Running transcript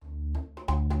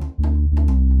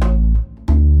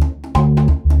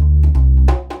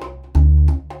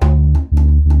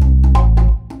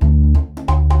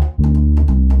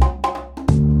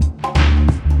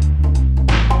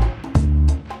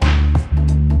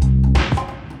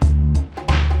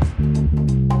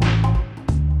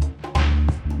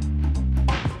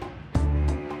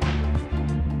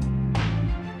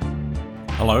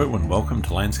Hello and welcome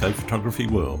to Landscape Photography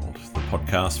World, the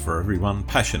podcast for everyone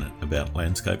passionate about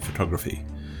landscape photography.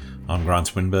 I'm Grant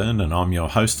Swinburne and I'm your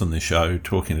host on this show,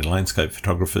 talking to landscape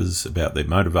photographers about their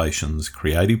motivations,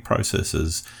 creative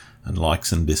processes and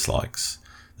likes and dislikes.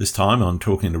 This time I'm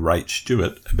talking to Rach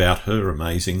Stewart about her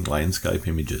amazing landscape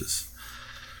images.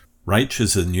 Rach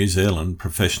is a New Zealand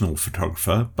professional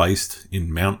photographer based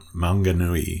in Mount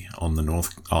Maunganui on the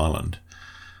North Island.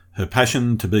 Her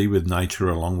passion to be with nature,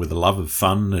 along with a love of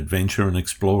fun, adventure and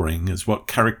exploring, is what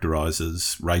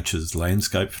characterises Rach's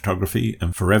landscape photography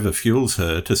and forever fuels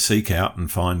her to seek out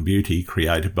and find beauty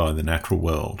created by the natural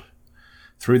world.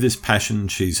 Through this passion,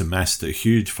 she's amassed a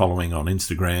huge following on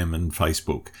Instagram and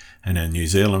Facebook, and her New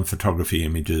Zealand photography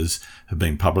images have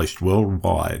been published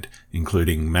worldwide,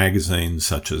 including magazines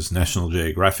such as National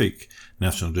Geographic,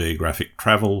 National Geographic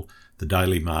Travel, the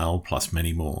Daily Mail, plus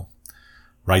many more.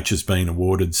 Rach has been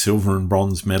awarded silver and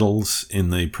bronze medals in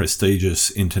the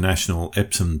prestigious International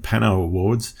Epson Pano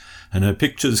Awards, and her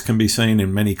pictures can be seen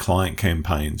in many client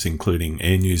campaigns, including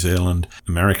Air New Zealand,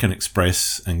 American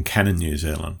Express and Canon New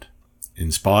Zealand.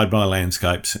 Inspired by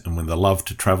landscapes and with a love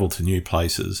to travel to new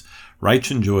places,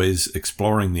 Rach enjoys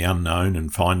exploring the unknown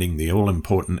and finding the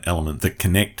all-important element that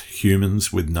connect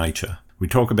humans with nature. We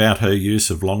talk about her use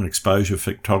of long exposure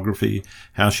photography,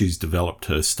 how she's developed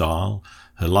her style,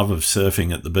 her love of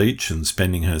surfing at the beach and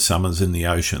spending her summers in the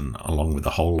ocean, along with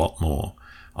a whole lot more.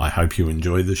 I hope you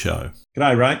enjoy the show.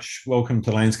 G'day, Rach. Welcome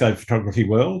to Landscape Photography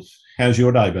World. How's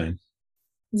your day been?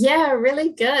 Yeah, really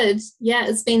good. Yeah,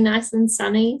 it's been nice and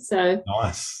sunny, so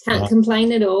Nice. can't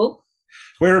complain at all.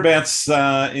 Whereabouts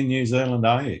in New Zealand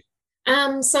are you?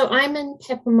 So I'm in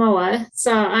Papamoa,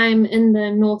 so I'm in the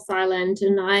North Island,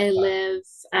 and I live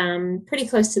pretty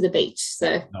close to the beach.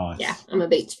 So Nice. Yeah, I'm a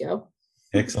beach girl.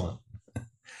 Excellent.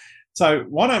 So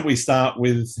why don't we start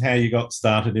with how you got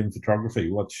started in photography?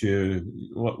 What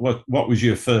was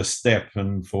your first step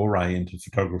and foray into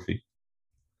photography?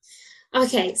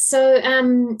 Okay, so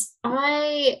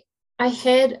I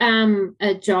had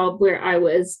a job where I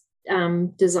was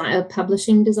a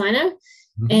publishing designer,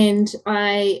 and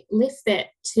I left that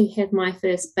to have my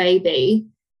first baby,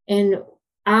 and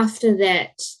after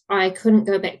that I couldn't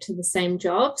go back to the same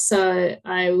job, so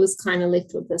I was kind of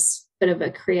left with this bit of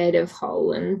a creative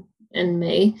hole in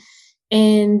me.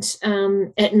 And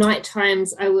at night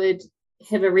times I would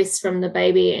have a rest from the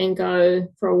baby and go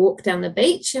for a walk down the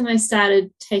beach, and I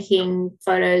started taking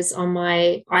photos on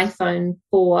my iPhone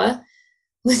 4,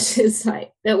 which is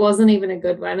like, that wasn't even a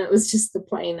good one, it was just the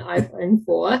plain iPhone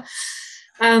 4.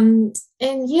 And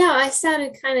yeah, I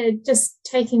started kind of just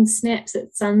taking snaps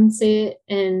at sunset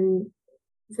and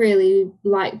really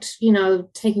liked,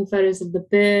 taking photos of the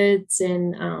birds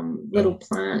and little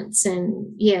plants,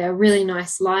 and yeah, really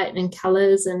nice light and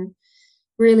colors, and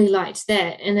really liked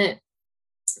that. And it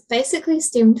basically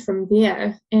stemmed from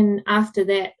there. And after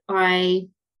that, I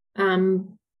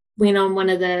went on one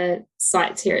of the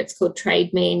sites here. It's called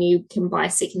Trade Me, and you can buy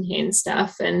secondhand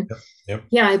stuff. And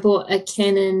yeah, I bought a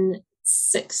Canon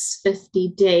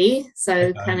 650D,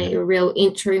 so kind of a real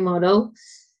entry model.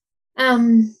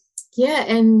 Yeah,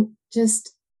 and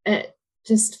it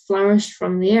just flourished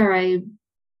from there. I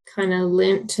kind of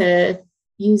learnt to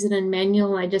use it in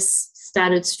manual. I just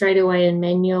started straight away in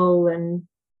manual, and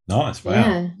nice.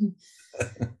 Wow.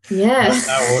 Yeah.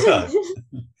 No auto.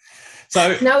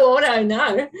 So no auto,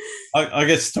 no. I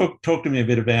guess talk to me a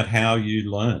bit about how you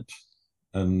learnt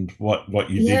and what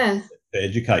you did to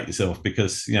educate yourself,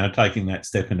 because taking that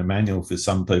step into manual for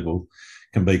some people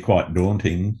can be quite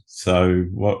daunting. So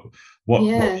what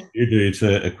did you do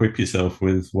to equip yourself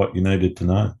with what you needed to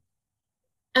know?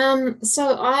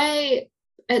 So I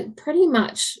pretty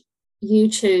much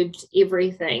YouTubed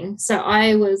everything. So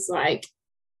I was like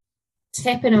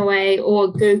tapping away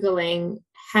or Googling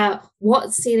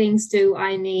what settings do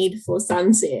I need for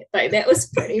sunset? Like, that was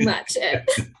pretty much it.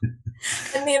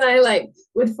 And then I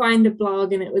would find a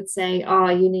blog and it would say, oh,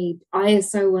 you need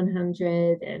ISO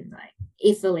 100 and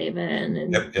f11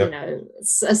 and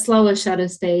a slower shutter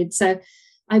speed. So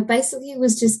I basically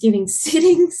was just getting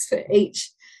settings for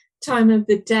each time of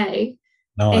the day.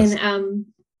 Nice. And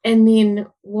then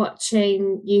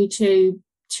watching YouTube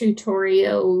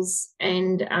tutorials,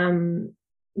 and and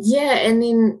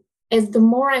then as the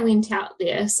more I went out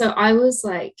there, so I was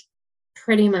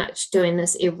pretty much doing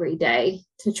this every day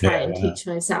to try and teach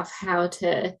myself how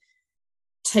to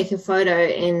take a photo,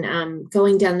 and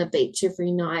going down the beach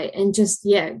every night, and just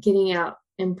getting out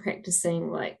and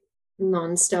practicing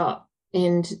nonstop.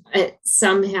 And it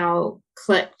somehow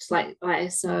clicked,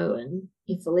 ISO and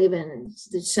f11 and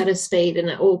the shutter speed, and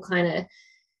it all kind of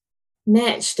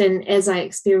matched. And as I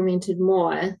experimented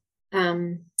more,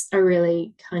 I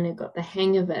really kind of got the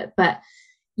hang of it. But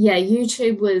yeah,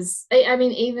 YouTube was, I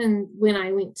mean, even when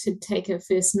I went to take a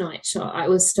first night shot, I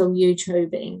was still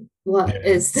YouTubing what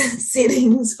is the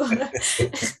settings for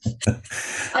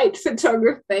night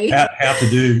photography. How to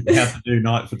do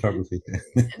night photography.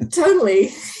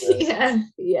 Totally.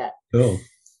 Yeah. Cool.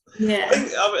 Yeah.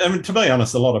 I mean, to be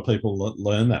honest, a lot of people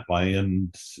learn that way,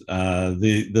 and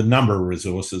the number of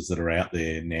resources that are out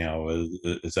there now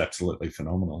is absolutely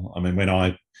phenomenal. I mean, when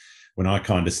I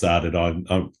kind of started, I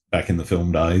back in the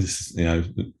film days,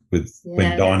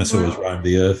 when dinosaurs roamed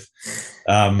the earth,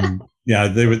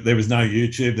 there was no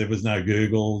YouTube, there was no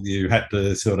Google. You had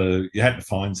to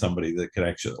find somebody that could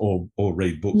actually or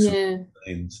read books and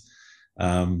things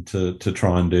to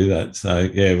try and do that. So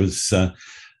yeah, it was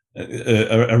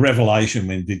a revelation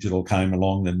when digital came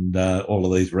along and all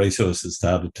of these resources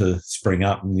started to spring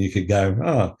up, and you could go,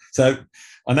 oh, so.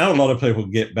 I know a lot of people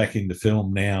get back into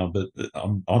film now, but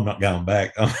I'm not going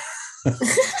back. I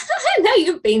know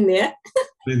you've been there.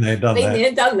 Been there, done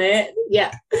that.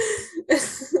 Yeah.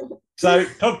 So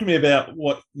talk to me about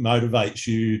what motivates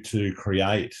you to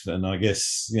create. And I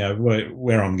guess,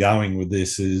 where I'm going with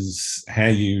this is how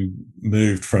you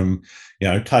moved from,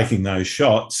 taking those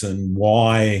shots and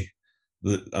why,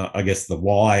 the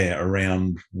why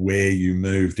around where you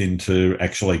moved into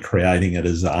actually creating it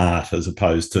as art, as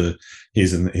opposed to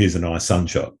here's a nice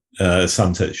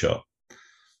sunset shot.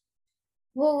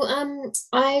 Well,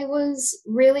 I was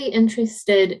really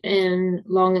interested in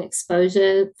long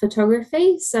exposure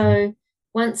photography. So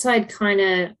once I'd kind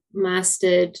of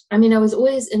mastered, I mean, I was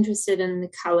always interested in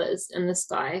the colors in the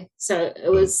sky. So it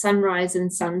was sunrise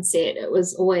and sunset. It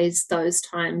was always those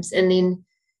times. And then,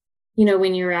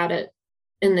 when you're out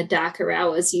in the darker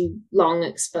hours, you long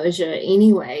exposure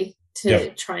anyway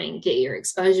to try and get your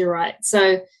exposure right.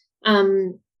 So,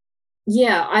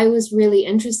 I was really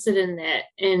interested in that.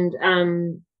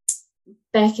 And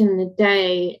back in the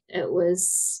day, it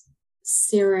was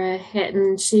Sarah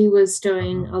Hatton. She was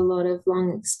doing a lot of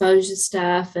long exposure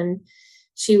stuff, and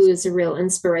she was a real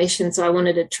inspiration. So I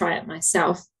wanted to try it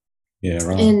myself. Yeah,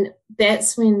 right. And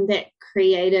that's when that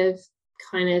creative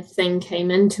kind of thing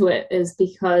came into it, is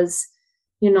because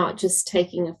you're not just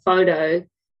taking a photo,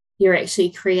 you're actually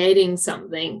creating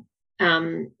something,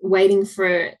 waiting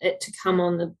for it to come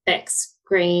on the back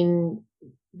screen.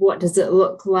 What does it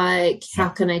look like? How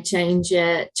can I change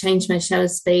it? Change my shutter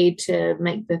speed to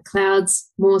make the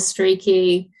clouds more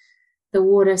streaky, the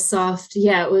water soft.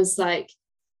 Yeah, it was like,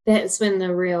 that's when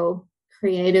the real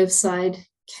creative side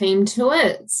came to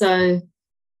it. So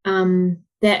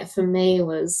that for me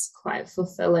was quite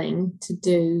fulfilling to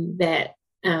do that.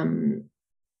 And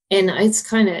it's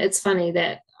funny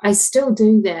that I still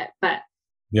do that, but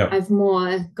I've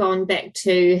more gone back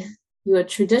to your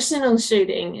traditional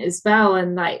shooting as well,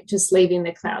 and like just leaving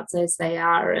the clouds as they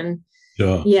are. And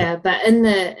but in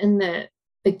the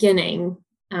beginning,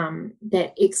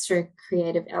 that extra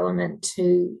creative element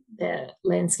to the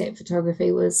landscape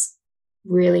photography was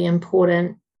really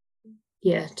important,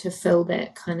 to fill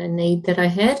that kind of need that I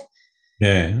had.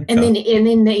 And then the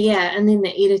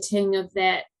editing of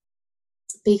that,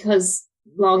 because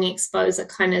long exposure,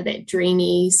 kind of that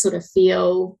dreamy sort of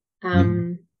feel,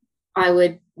 I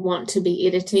would want to be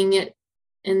editing it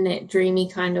in that dreamy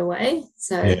kind of way.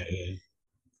 So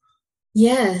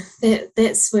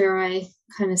that's where I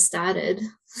kind of started.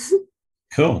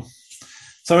 Cool.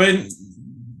 So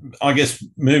I guess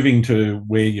moving to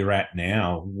where you're at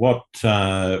now, what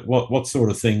sort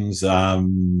of things are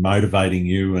motivating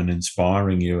you and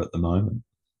inspiring you at the moment?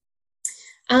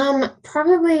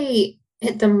 Probably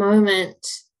at the moment,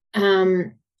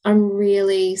 I'm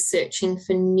really searching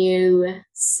for new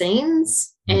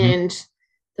scenes and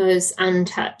those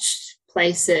untouched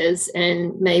places,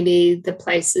 and maybe the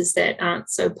places that aren't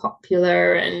so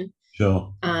popular, and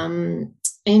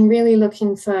and really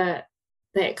looking for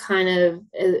that kind of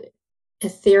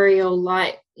ethereal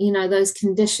light, those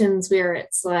conditions where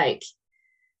it's like,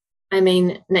 I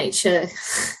mean, nature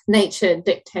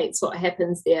dictates what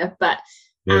happens there, but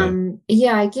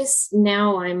I guess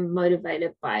now I'm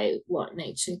motivated by what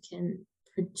nature can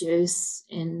produce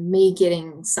and me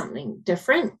getting something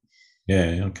different. So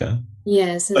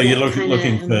you're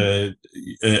looking for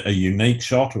a unique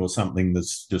shot, or something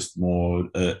that's just more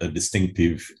a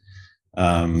distinctive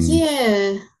but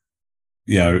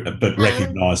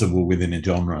recognizable within a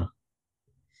genre.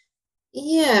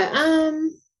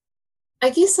 I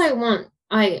guess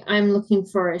I'm looking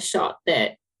for a shot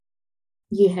that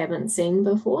you haven't seen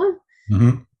before.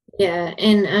 And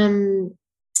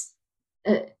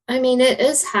I mean, it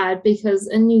is hard because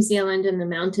in New Zealand, in the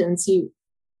mountains, you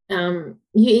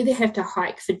either have to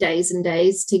hike for days and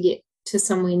days to get to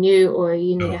somewhere new, or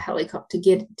you need a Sure. helicopter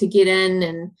to get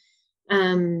in.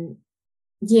 And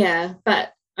yeah,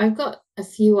 but I've got a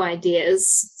few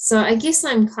ideas. So I guess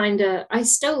I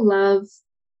still love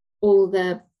all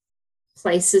the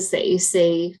places that you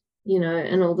see,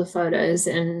 in all the photos.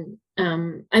 And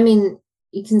I mean,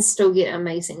 you can still get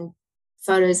amazing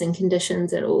photos and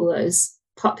conditions at all those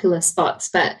popular spots,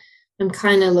 but I'm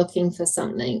kind of looking for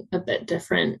something a bit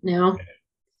different now.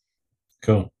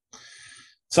 Cool.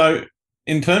 So,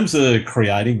 in terms of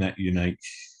creating that unique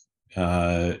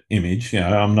image,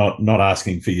 I'm not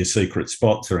asking for your secret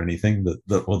spots or anything,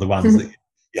 or the ones that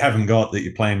you haven't got that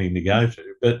you're planning to go to.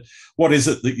 But what is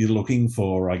it that you're looking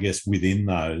for, I guess, within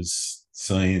those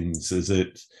scenes? Is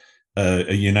it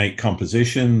a unique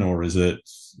composition, or is it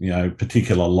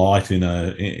particular light in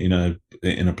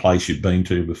a place you've been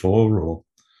to before? Or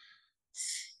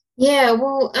Yeah,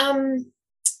 well,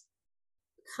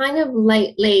 kind of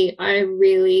lately, I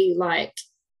really like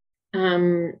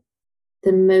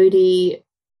the moody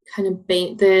kind of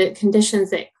the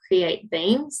conditions that create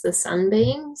beams, the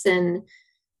sunbeams, and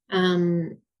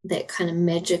that kind of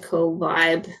magical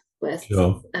vibe with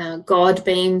sure. God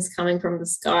beams coming from the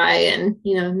sky, and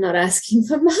I'm not asking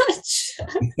for much.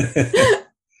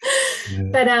 Yeah.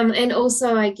 But and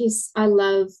also I guess I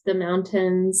love the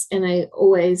mountains, and I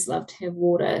always love to have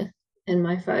water in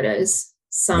my photos, Yeah.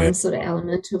 some sort of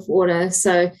element of water.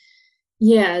 So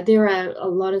yeah, there are a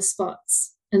lot of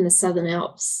spots in the Southern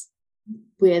Alps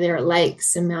where there are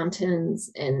lakes and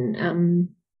mountains, and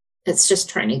it's just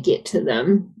trying to get to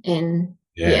them. And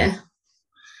Yeah.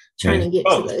 trying to get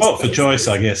to those spot for places. choice,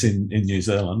 I guess, in New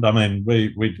Zealand. I mean, we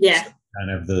don't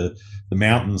have the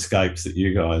mountainscapes that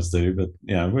you guys do, but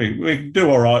we do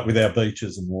all right with our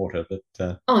beaches and water. But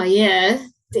oh yeah,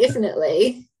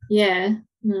 definitely, yeah.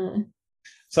 No.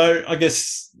 So I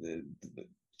guess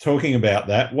talking about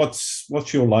that,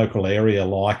 what's your local area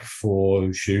like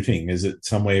for shooting? Is it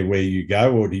somewhere where you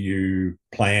go, or do you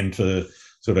plan to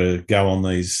sort of go on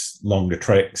these longer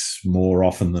treks more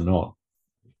often than not?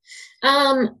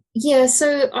 Yeah,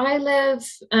 so I live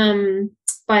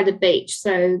by the beach.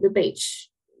 So the beach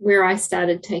where I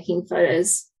started taking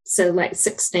photos, so like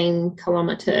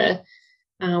 16-kilometer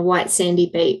white sandy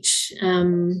beach,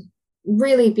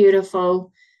 really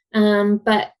beautiful.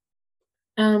 But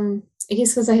I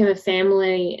guess because I have a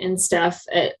family and stuff,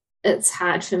 it's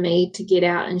hard for me to get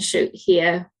out and shoot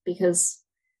here because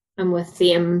I'm with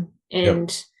them, and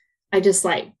Yep. I just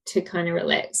like to kind of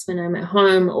relax when I'm at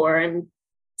home or I'm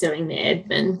doing the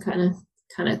admin kind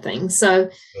of thing. So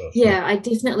Sure, sure. yeah, I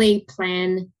definitely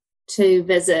plan to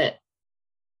visit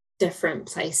different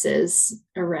places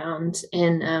around,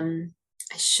 and I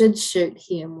should shoot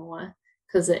here more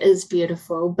because it is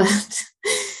beautiful, but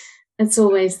it's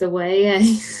always the way,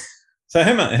 eh? So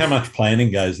how much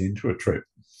planning goes into a trip?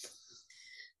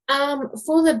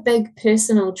 For the big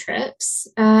personal trips,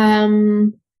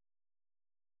 definitely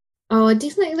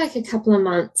like a couple of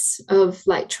months of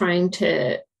like trying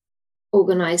to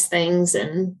organize things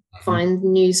and find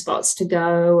new spots to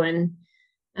go. And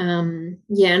and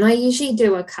I usually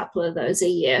do a couple of those a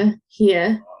year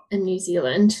here in New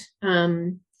Zealand.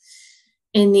 And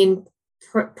then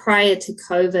prior to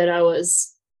COVID, I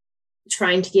was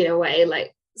trying to get away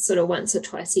like sort of once or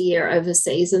twice a year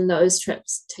overseas, and those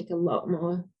trips take a lot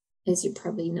more, as you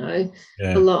probably know, a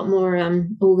Yeah. lot more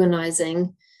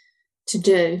organizing to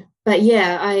do. But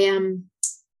yeah,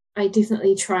 I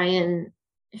definitely try and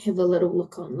have a little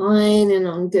look online and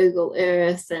on Google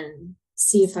Earth and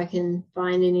see if I can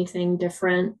find anything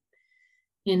different,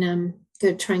 and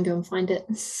try and go and find it.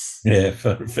 Yeah,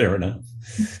 fair enough.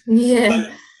 Yeah.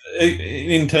 So,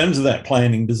 in terms of that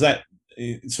planning, does that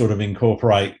sort of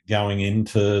incorporate going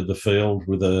into the field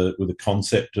with a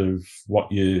concept of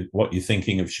what you're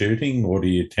thinking of shooting, or do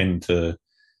you tend to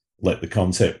let the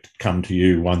concept come to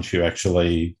you once you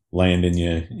actually land in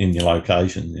your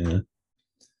location?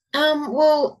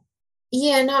 Well,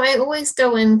 yeah, no, I always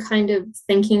go in kind of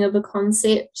thinking of a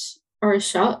concept or a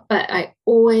shot, but I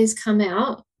always come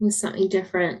out with something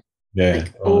different, Yeah,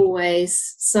 like right.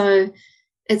 always. So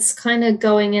it's kind of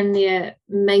going in there,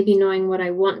 maybe knowing what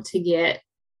I want to get,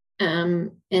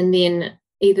 and then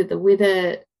either the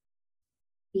weather,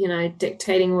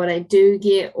 dictating what I do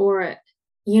get, or,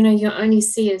 you only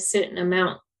see a certain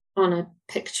amount on a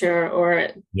picture or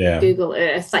Yeah. Google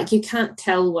Earth. Like you can't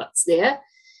tell what's there.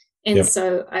 And Yep.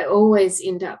 so I always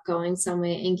end up going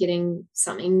somewhere and getting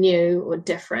something new or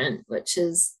different, which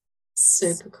is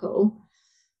super cool.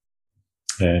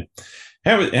 Yeah.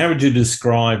 How would you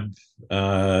describe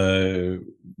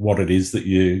what it is that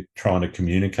you're trying to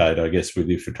communicate, I guess, with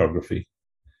your photography?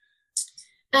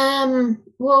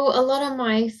 Well, a lot of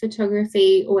my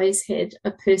photography always had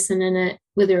a person in it,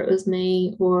 whether it was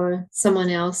me or someone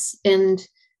else. And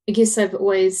I guess I've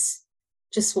always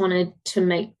just wanted to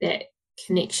make that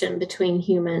connection between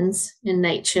humans and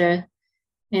nature.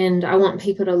 And I want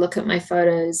people to look at my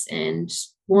photos and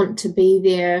want to be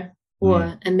there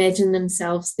or imagine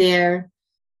themselves there,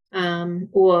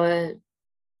 or,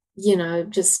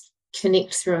 just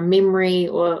connect through a memory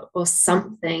or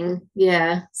something.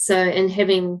 Yeah. So,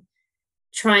 and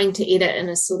trying to edit in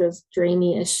a sort of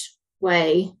dreamy-ish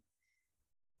way.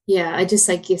 Yeah, I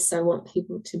guess I want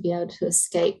people to be able to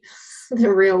escape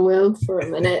the real world for a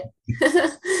minute.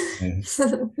 Yeah.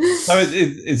 So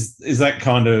is that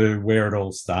kind of where it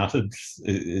all started?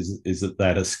 Is it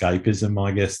that escapism,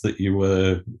 I guess, that you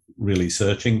were really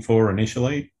searching for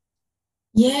initially?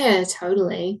 Yeah,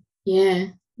 totally. Yeah.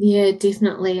 Yeah,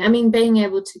 definitely. I mean, being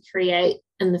able to create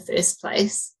in the first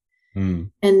place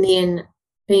Mm. and then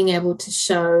being able to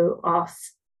show off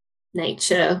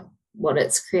nature, what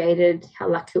it's created, how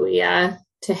lucky we are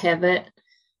to have it.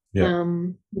 Yeah,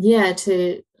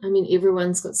 I mean,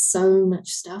 everyone's got so much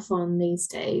stuff on these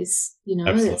days, it's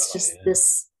absolutely. just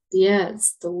this, yeah,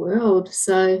 it's the world.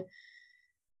 So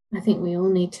I think we all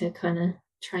need to kind of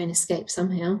try and escape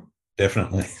somehow.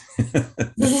 Definitely.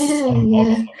 Yeah, I'm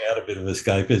yeah. out a bit of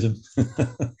escapism.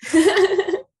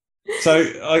 So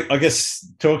I guess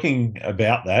talking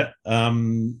about that,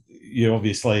 you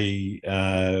obviously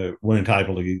weren't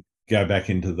able to go back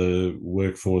into the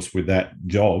workforce with that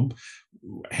job.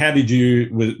 How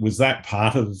did was that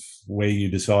part of where you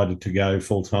decided to go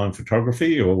full-time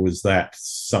photography, or was that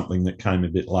something that came a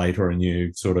bit later and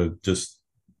you sort of just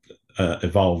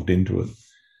evolved into it?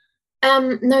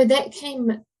 No, that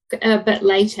came a bit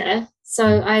later. So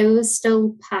I was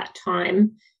still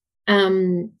part-time.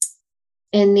 Um,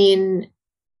 and then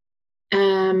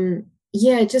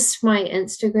yeah, just my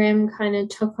Instagram kind of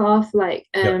took off. Like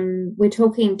Yep. we're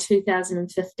talking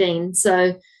 2015.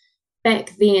 So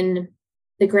back then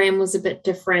the gram was a bit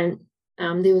different.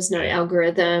 There was no Yeah.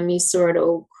 algorithm. You saw it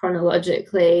all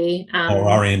chronologically. More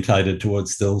orientated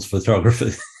towards stills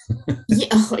photography. Yeah,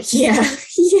 oh, yeah,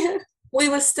 yeah. We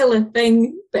were still a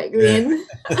thing back Yeah.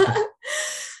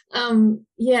 then.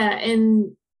 Yeah,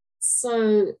 and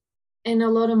so, and a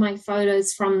lot of my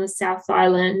photos from the South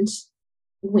Island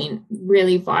went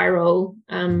really viral,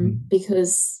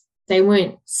 because they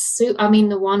weren't I mean,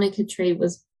 the Wanaka tree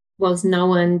was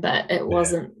known, but it Yeah.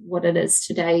 wasn't what it is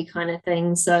today, kind of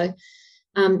thing. So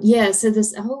yeah, so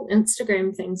this whole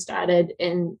Instagram thing started,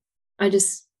 and I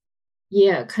just,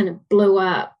 yeah, kind of blew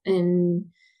up, and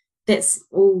that's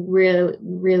all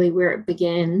really where it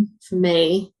began for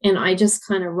me. And I just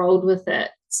kind of rolled with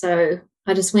it. So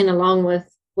I just went along with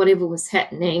whatever was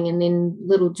happening, and then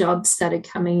little jobs started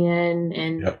coming in,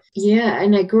 and Yep. yeah,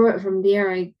 and I grew it from there.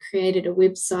 I created a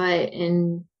website,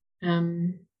 and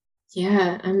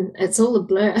yeah, and it's all a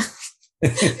blur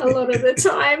a lot of the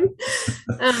time.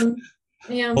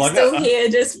 Yeah, I'm Well, still here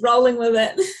just rolling with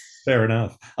it. fair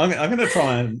enough. I'm going to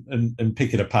try and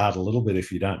pick it apart a little bit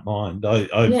if you don't mind.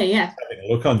 I'm Yeah, yeah, having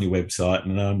a look on your website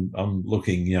and I'm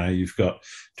looking. You've got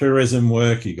tourism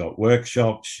work, you've got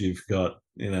workshops, you've got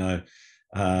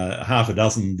half a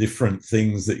dozen different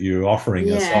things that you're offering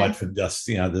yeah, aside from just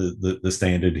the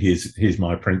standard. Here's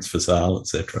my prints for sale,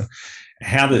 etc.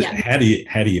 yeah,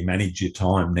 How do you manage your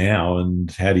time now, and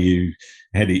how do you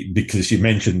because you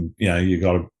mentioned you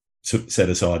got to set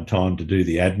aside time to do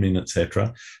the admin,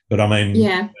 etc. But I mean,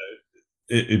 yeah,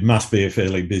 it must be a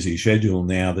fairly busy schedule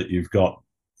now that you've got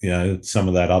some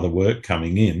of that other work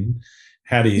coming in.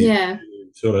 How do you yeah.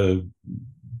 sort of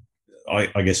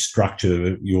I guess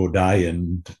structure your day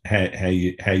and how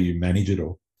you manage it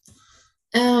all?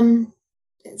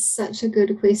 It's such a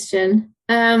good question.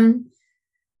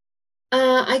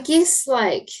 I guess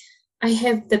like I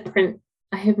have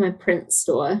I have my print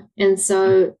store, and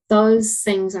so those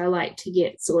things I like to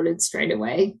get sorted straight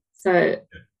away. So,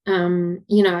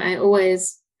 I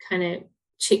always kind of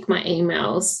check my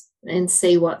emails and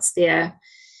see what's there,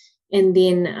 and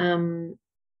then,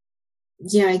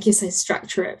 yeah, I guess I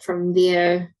structure it from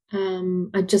there.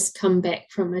 I just come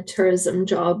back from a tourism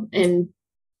job, and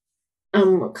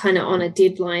kind of on a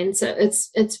deadline. So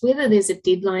it's whether there's a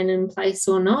deadline in place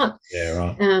or not. Yeah,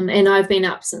 right. And I've been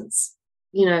up since,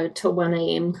 till 1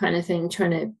 a.m. kind of thing,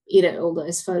 trying to edit all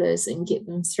those photos and get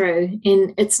them through.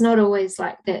 And it's not always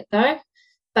like that though,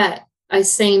 but I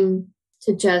seem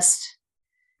to just,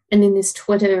 and then there's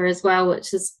Twitter as well,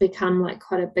 which has become like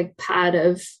quite a big part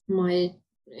of my,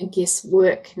 I guess,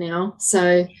 work now.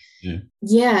 So Yeah.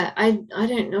 yeah, I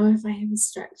don't know if I have a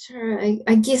structure.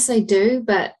 I guess I do,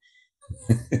 but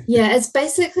Yeah, it's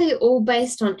basically all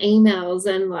based on emails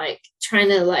and like trying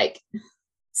to like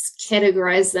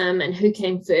categorize them and who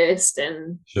came first.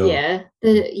 And Sure.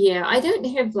 I don't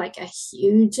have like a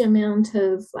huge amount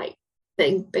of like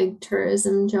big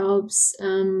tourism jobs.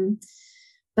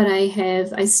 But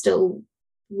I still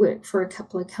work for a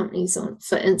couple of companies on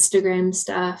for Instagram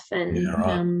stuff. Yeah, And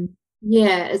right.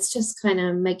 yeah, it's just kind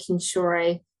of making sure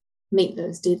I meet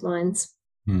those deadlines.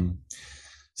 Hmm.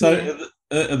 So Yeah.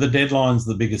 are the deadlines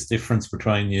the biggest difference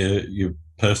between your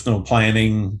personal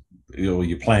planning or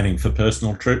your planning for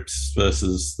personal trips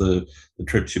versus the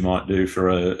trips you might do for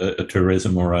a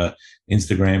tourism or a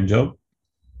Instagram job?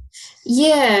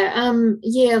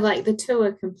 Yeah, like the two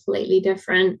are completely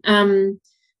different.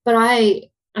 But I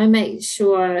make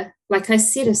sure like I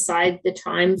set aside the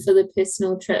time for the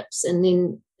personal trips, and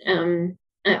then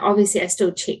obviously I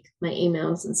still check my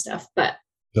emails and stuff, but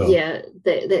Sure. yeah,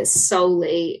 that's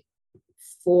solely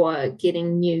for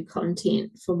getting new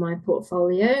content for my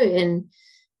portfolio.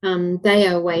 And they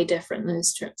are way different,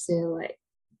 those trips. They're like,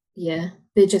 yeah,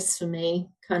 they're just for me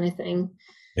kind of thing.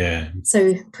 Yeah.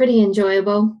 So pretty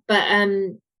enjoyable. But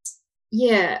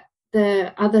yeah,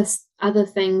 the other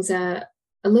things are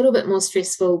a little bit more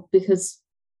stressful because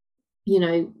you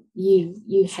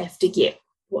have to get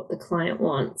what the client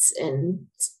wants, and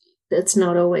it's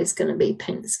not always going to be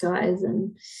pink skies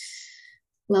and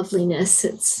loveliness.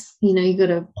 It's you got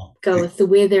to go with the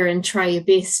weather and try your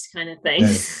best kind of thing.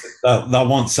 Yeah. They'll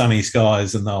want sunny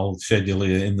skies and they'll schedule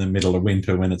you in the middle of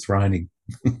winter when it's raining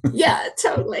Yeah,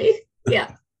 totally.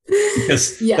 Yeah.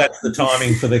 because Yeah. that's the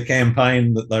timing for the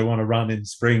campaign that they want to run in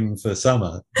spring for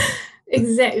summer.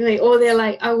 Exactly. Or they're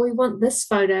like, oh, we want this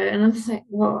photo. And I'm like,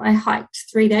 well, I hiked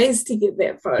 3 days to get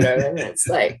that photo. And it's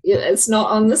like, yeah, it's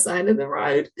not on the side of the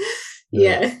road.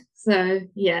 Yeah. Yeah. So,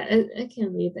 yeah, it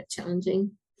can be a bit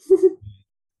challenging.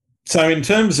 So, in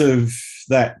terms of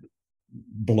that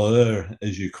blur,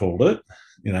 as you called it,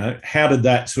 how did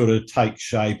that sort of take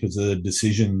shape as a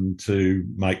decision to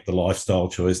make the lifestyle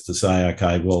choice to say,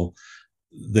 okay, well,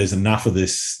 there's enough of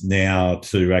this now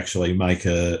to actually make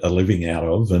a living out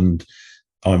of, and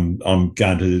I'm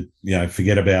going to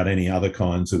forget about any other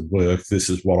kinds of work. This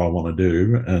is what I want to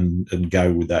do, and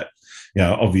go with that.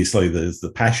 Obviously there's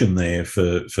the passion there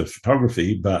for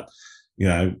photography, but you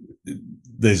know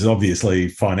there's obviously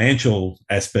financial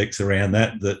aspects around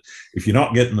that if you're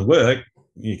not getting the work,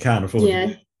 you can't afford to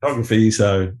do Yeah. photography.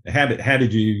 So how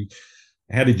did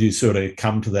you sort of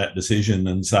come to that decision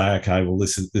and say, okay, well,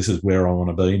 this is where I want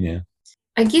to be now?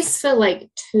 I guess for like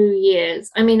 2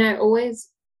 years, I mean, I always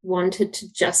wanted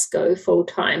to just go full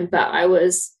time, but I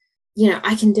was,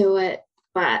 I can do it,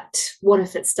 but what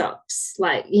if it stops?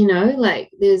 Like, like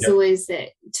there's Yep. always that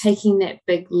taking that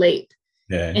big leap.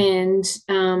 Yeah. And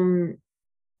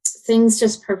things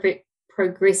just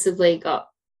progressively got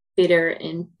better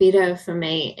and better for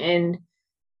me. And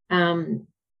um,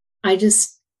 I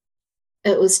just,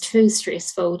 it was too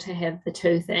stressful to have the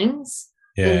two things.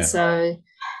 And Yeah. so,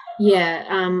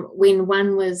 yeah, when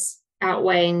one was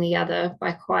outweighing the other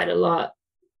by quite a lot,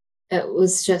 it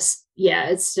was just, yeah,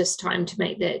 it's just time to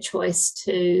make that choice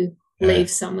to Yeah. leave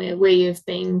somewhere where you've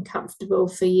been comfortable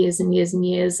for years and years and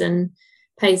years and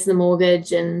pays the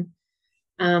mortgage. And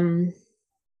um,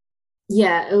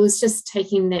 yeah, it was just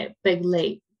taking that big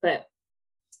leap, but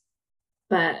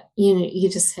you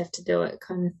just have to do it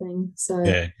kind of thing. So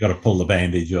Yeah, got to pull the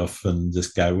bandage off and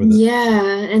just go with it. yeah,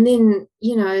 and then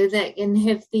that and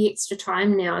have the extra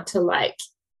time now to like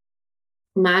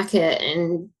market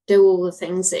and do all the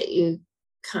things that you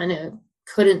kind of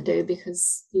couldn't do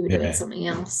because you were doing Yeah. something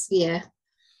else. Yeah.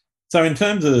 So in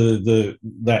terms of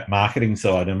that marketing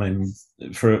side, I mean,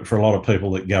 for a lot of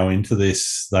people that go into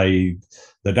this, they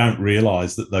don't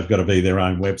realise that they've got to be their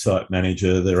own website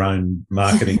manager, their own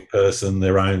marketing person,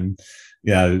 their own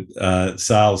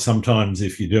sales. Sometimes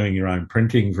if you're doing your own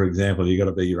printing, for example, you've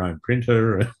got to be your own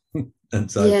printer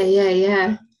and so Yeah, forth. yeah,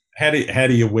 yeah. How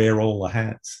do you wear all the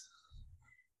hats?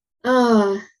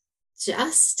 Oh,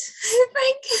 just I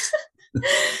think.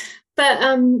 But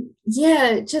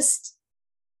yeah, just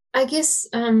I guess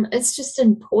it's just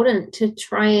important to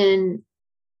try and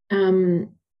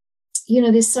um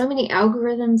there's so many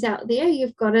algorithms out there.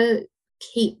 You've got to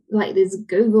keep like there's a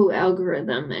Google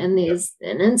algorithm and Yep. there's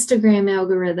an Instagram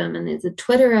algorithm and there's a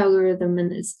Twitter algorithm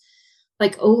and there's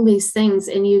like all these things,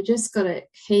 and you just got to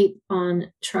keep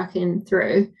on trucking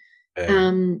through. Yeah.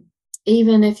 Um,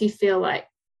 Even if you feel like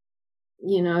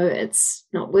it's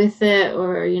not worth it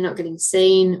or you're not getting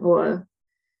seen or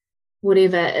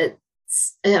whatever,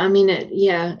 I mean,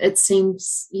 it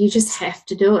seems you just have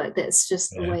to do it. That's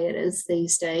just the way it is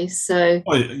these days. So,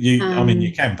 well, I mean,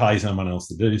 you can pay someone else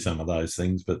to do some of those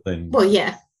things, but then, well,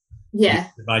 yeah, you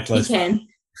make less you can.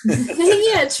 money.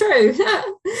 Yeah, true.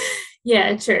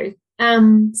 Yeah, true.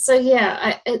 So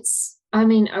yeah, I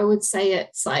mean, I would say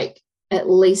it's like at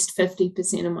least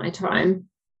 50% of my time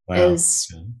Wow.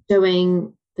 is Okay.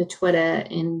 doing the Twitter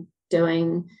and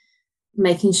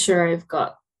making sure I've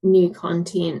got new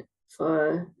content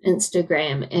for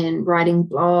Instagram and writing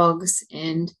blogs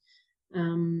and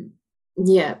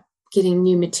getting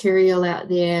new material out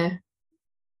there.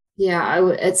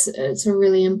 Yeah, it's a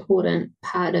really important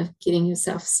part of getting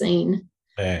yourself seen.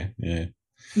 Yeah, yeah.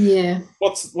 Yeah.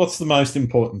 What's the most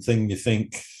important thing you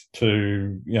think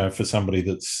for somebody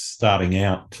that's starting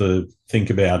out to think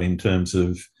about in terms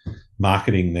of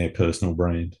marketing their personal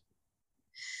brand?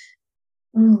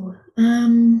 Oh,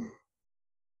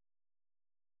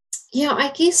 yeah,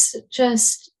 I guess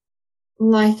just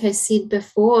like I said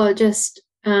before, just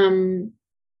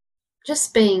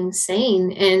being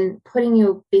seen and putting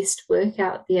your best work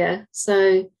out there.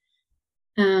 So,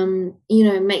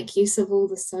 make use of all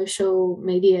the social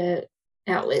media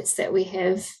outlets that we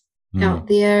have out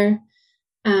there.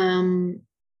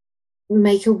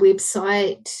 Make a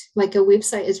website. Like a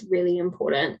website is really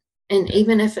important. And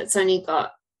even if it's only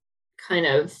got kind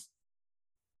of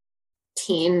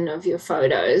 10 of your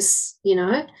photos,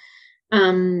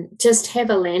 just have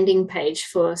a landing page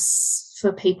for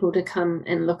people to come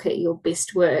and look at your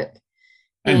best work.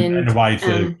 And a way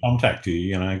to contact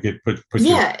you, put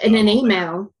in an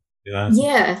email.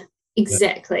 Yeah,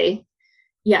 exactly.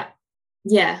 Yeah.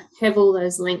 Have all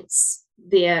those links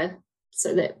there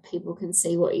so that people can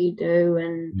see what you do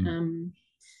and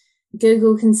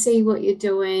Google can see what you're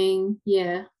doing.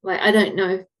 Yeah, like I don't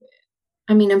know.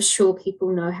 I mean, I'm sure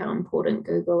people know how important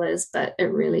Google is, but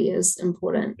it really is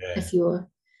important if you're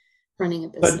running a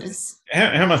business.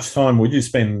 How much time would you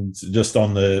spend just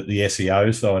on the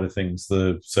SEO side of things,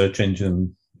 the search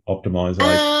engine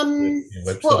optimization?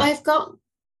 Well,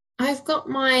 I've got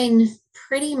mine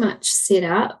pretty much set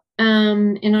up,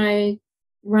 and I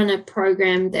run a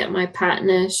program that my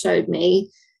partner showed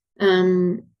me,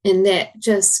 and that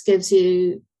just gives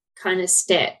you kind of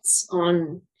stats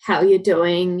on how you're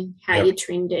doing, how you're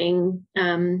trending. I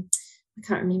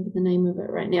can't remember the name of it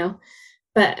right now,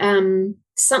 but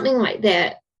something like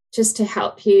that, just to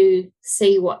help you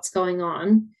see what's going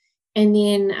on. And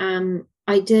then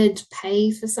I did pay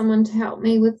for someone to help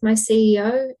me with my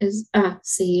SEO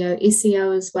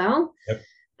as well.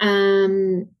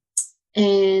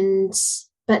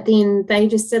 But then they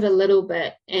just did a little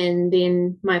bit, and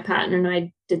then my partner and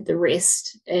I did the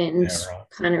rest, and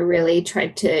kind of really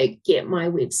tried to get my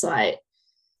website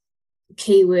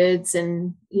keywords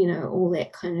and all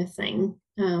that kind of thing.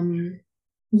 And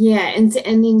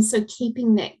then so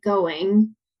keeping that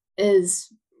going is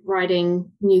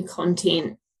writing new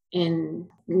content and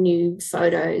new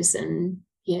photos and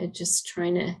just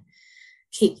trying to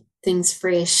keep things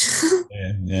fresh.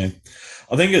 Yeah.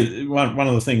 I think one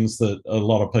of the things that a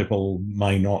lot of people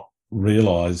may not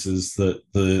realize is that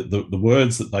the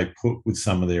words that they put with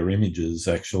some of their images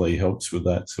actually helps with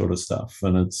that sort of stuff.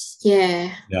 And it's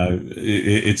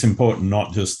it's important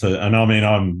not just to. And I mean,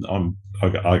 I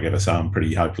got to say I'm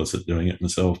pretty hopeless at doing it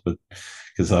myself, but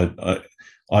because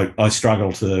I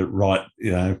struggle to write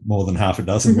more than half a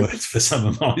dozen words for some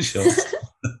of my shots.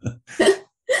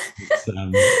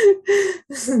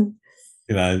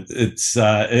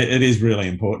 It is really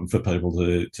important for people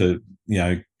to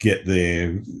get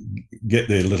their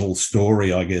little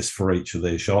story, I guess, for each of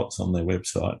their shots on their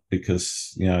website,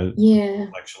 because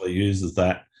actually uses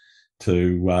that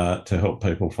to help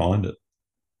people find it.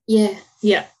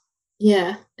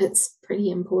 It's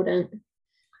pretty important.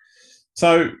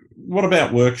 So what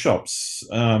about workshops?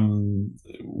 When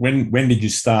did you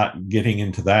start getting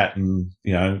into that, and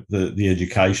the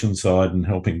education side and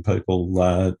helping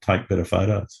people take better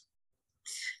photos?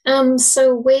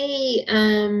 So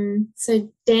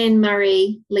Dan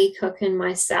Murray, Lee Cook, and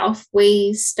myself,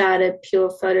 we started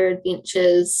Pure Photo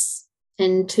Adventures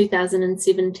in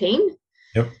 2017.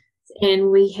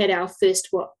 And we had our first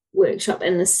workshop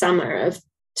in the summer of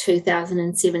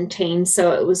 2017.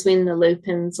 So it was when the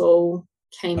Lupins all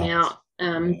came out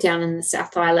down in the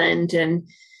South Island. And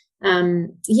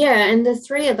and the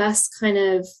three of us kind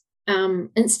of,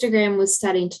 Instagram was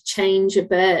starting to change a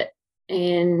bit.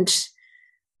 And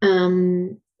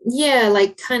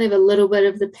like kind of a little bit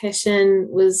of the passion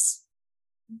was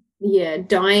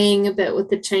dying a bit with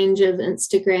the change of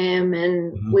Instagram.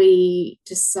 And we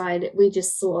just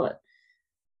thought,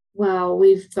 well,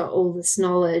 we've got all this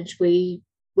knowledge, we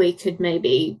could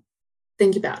maybe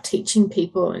think about teaching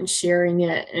people and sharing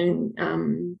it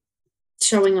and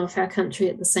showing off our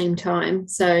country at the same time.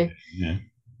 So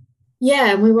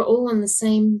yeah, we were all on the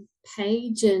same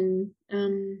page, and I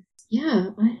don't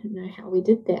know how we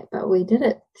did that, but we did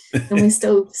it, and we're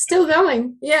still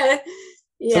going. Yeah.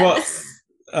 So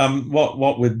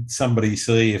what would somebody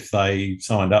see if they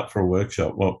signed up for a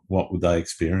workshop? What would they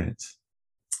experience?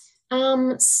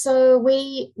 So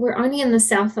we're only in the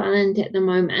South Island at the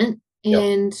moment,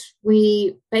 and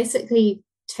we basically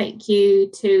take you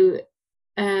to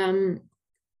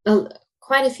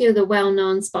quite a few of the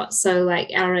well-known spots. So like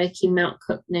Aoraki, Mount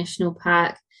Cook National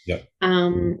Park.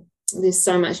 There's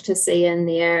so much to see in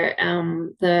there.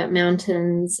 The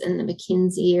mountains in the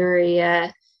Mackenzie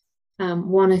area,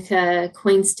 Wanaka,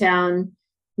 Queenstown,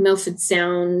 Milford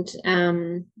Sound.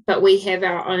 But we have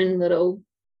our own little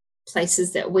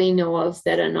places that we know of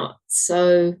that are not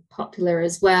so popular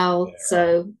as well.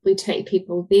 So we take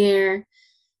people there,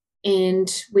 and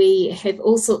we have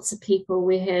all sorts of people.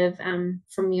 We have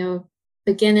from your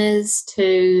beginners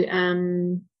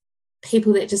to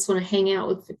people that just want to hang out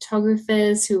with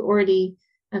photographers who already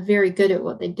are very good at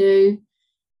what they do.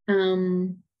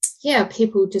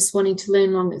 People just wanting to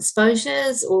learn long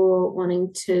exposures or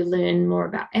wanting to learn more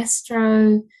about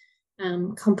astro,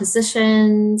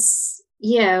 compositions.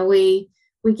 We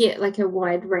get like a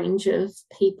wide range of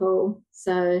people.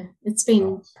 So it's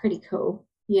been pretty cool.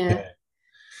 Yeah.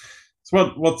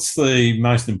 So what's the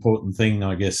most important thing,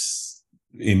 I guess,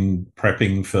 in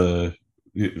prepping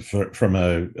from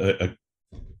a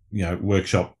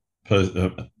workshop?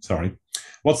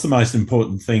 What's the most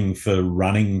important thing for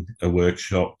running a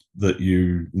workshop that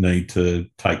you need to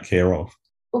take care of?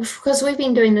 Well, because we've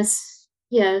been doing this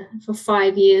for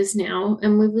 5 years now,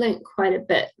 and we've learnt quite a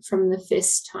bit from the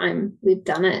first time we've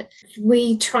done it.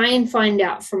 We try and find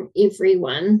out from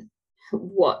everyone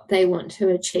what they want to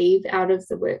achieve out of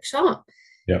the workshop,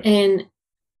 and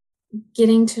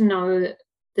getting to know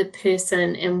the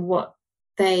person and what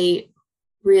they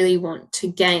really want to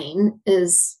gain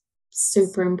is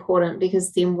super important,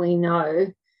 because then we know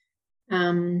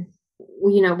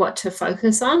what to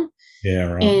focus on.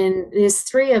 And there's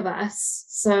 3 of us,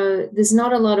 so there's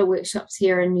not a lot of workshops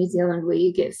here in New Zealand where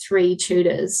you get 3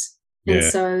 tutors. And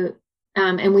so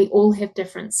and we all have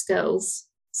different skills.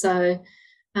 So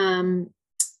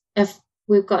if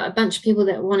we've got a bunch of people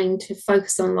that are wanting to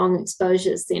focus on long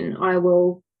exposures, then I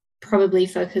will probably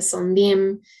focus on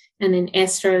them. And then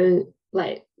astro,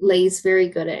 like Lee's very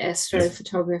good at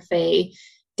astrophotography.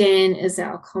 Dan is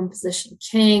our composition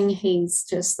king. He's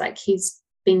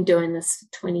been doing this for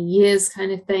 20 years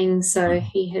kind of thing. So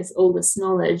he has all this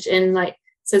knowledge. And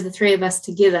so the 3 of us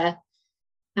together,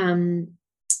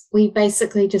 we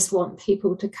basically just want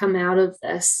people to come out of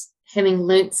this having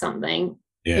learnt something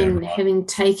having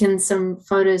taken some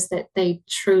photos that they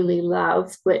truly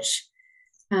love, which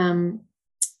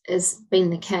has been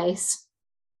the case.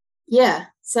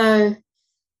 So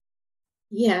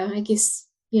I guess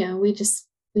we just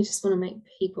want to make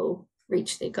people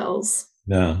reach their goals.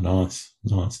 Nice.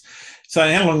 So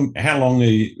how long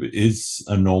is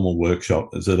a normal workshop?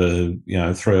 Is it a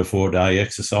 3 or 4 day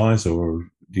exercise, or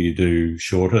do you do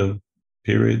shorter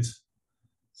periods?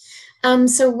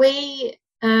 So we've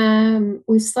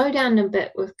slowed down a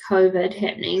bit with COVID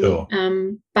happening.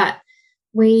 But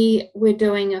we're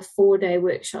doing a 4-day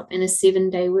workshop and a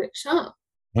 7-day workshop.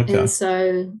 And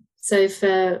so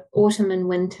for autumn and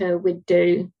winter, we'd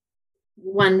do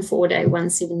 1 4-day, 1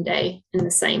 7-day, and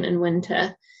the same in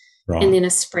winter. And then a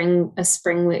spring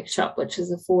workshop, which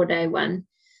is a 4-day one.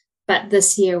 But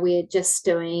this year we're just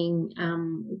doing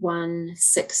 1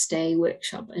 6-day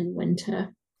workshop in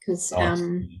winter, because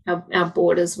our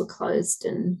borders were closed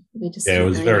and we just it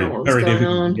was very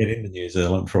difficult to get into New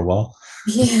Zealand for a while.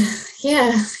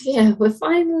 We're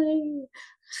finally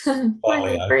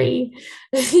free.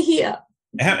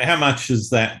 How much has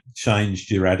that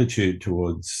changed your attitude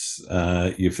towards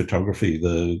your photography,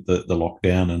 the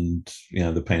lockdown and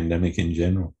the pandemic in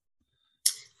general?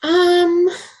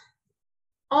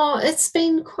 It's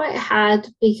been quite hard,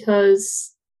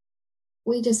 because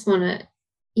we just want to,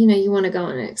 you want to go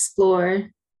and explore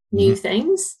new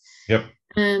things.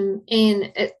 And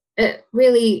it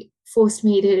really forced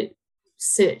me to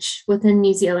search within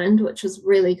New Zealand, which was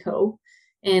really cool.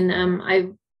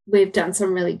 And we've done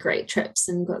some really great trips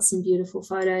and got some beautiful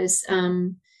photos,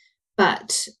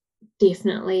 but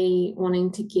definitely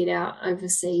wanting to get out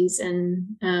overseas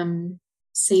and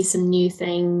see some new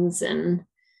things. And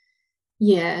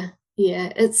we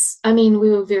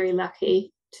were very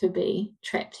lucky to be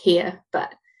trapped here,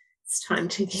 but it's time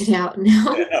to get out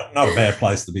now. Not a bad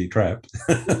place to be trapped.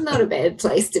 Not a bad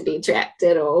place to be trapped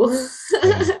at all.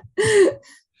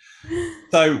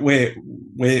 So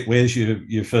where's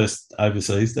your first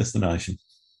overseas destination?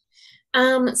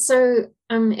 So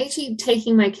I'm actually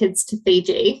taking my kids to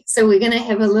Fiji. So we're gonna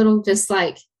have a little just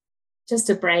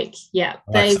a break. Yeah.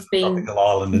 Oh, that's a They've been tropical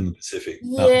island in the Pacific.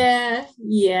 Nothing.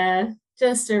 yeah,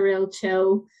 just a real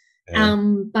chill. Yeah,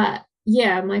 But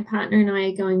yeah, my partner and I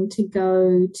are going to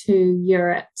go to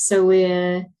Europe. So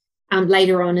we're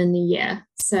later on in the year.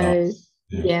 So nice.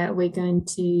 Yeah, yeah, we're going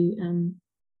to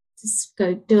just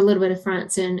go do a little bit of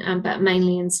France and but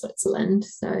mainly in Switzerland.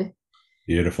 So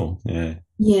beautiful. Yeah.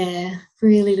 yeah,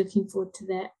 really looking forward to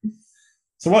that.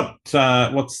 So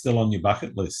what's still on your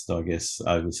bucket list? I guess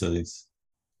overseas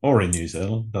or in New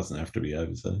Zealand. Doesn't have to be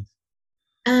overseas.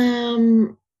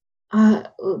 Um, uh,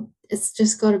 it's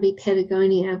just got to be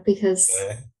Patagonia because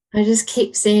Yeah. I just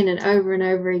keep seeing it over and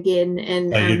over again,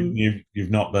 and So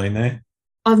you've not been there?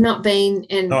 I've not been,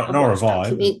 and I've Nor have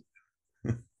watched I.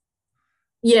 But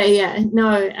Yeah, yeah,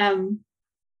 no.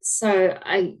 So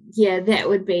that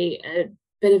would be a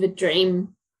bit of a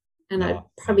dream, and I'd no,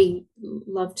 probably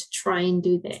love to try and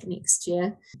do that next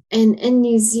year. And in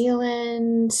New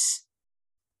Zealand,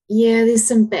 yeah, there's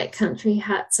some backcountry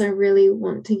huts I really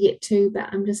want to get to, but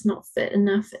I'm just not fit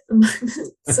enough at the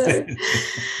moment. So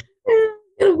I'm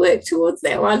gonna work towards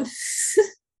that one.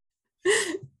 do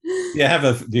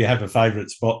you have a favourite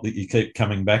spot that you keep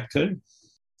coming back to?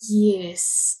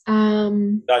 Yes.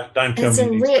 Don't tell It's me a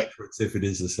any rare secrets if it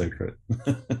is a secret.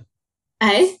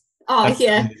 eh? Oh Don't tell me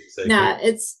yeah. any secret.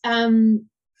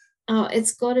 No,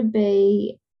 it's gotta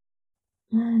be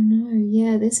oh no,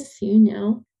 yeah, there's a few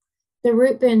now. The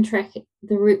Rootburn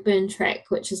track,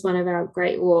 which is one of our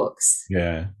great walks,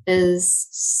 Yeah. is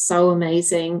so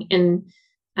amazing. And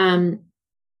um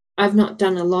I've not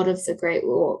done a lot of the great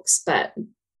walks, but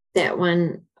that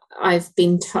one I've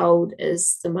been told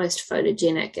is the most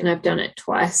photogenic, and I've done it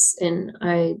twice, and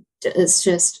it's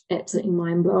just absolutely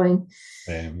mind blowing.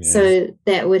 Yeah. So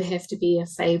that would have to be a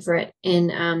favorite,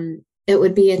 and it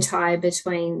would be a tie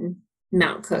between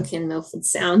Mount Cook and Milford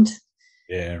Sound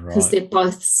Yeah, because right. they're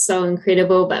both so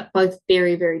incredible, but both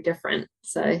very, very different.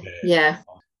 So Yeah. yeah,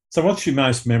 So what's your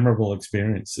most memorable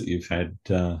experience that you've had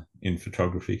in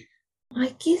photography?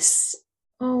 I guess.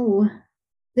 Oh,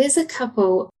 there's a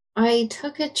couple. I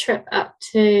took a trip up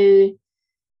to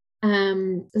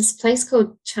this place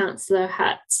called Chancellor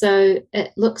Hut. So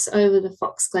it looks over the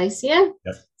Fox Glacier.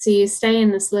 Yep. So you stay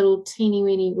in this little teeny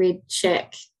weeny red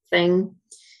shack thing,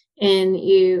 and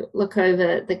you look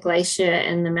over the glacier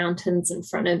and the mountains in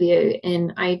front of you.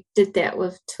 And I did that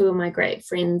with two of my great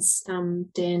friends,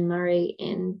 Dan Murray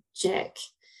and Jack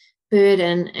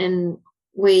Burden. And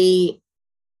we,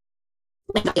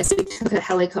 yes, we took a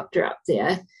helicopter up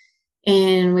there,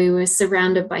 and we were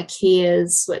surrounded by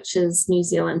keas, which is New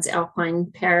Zealand's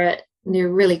alpine parrot. And they're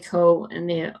really cool, and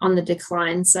they're on the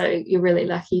decline, so you're really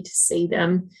lucky to see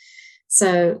them.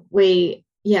 So we,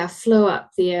 yeah, flew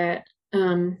up there,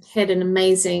 had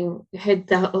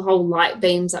the whole light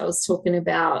beams I was talking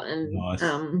about, and Nice.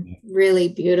 really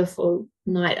beautiful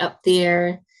night up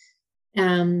there.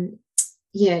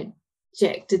 Yeah,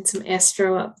 Jack did some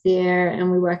astro up there,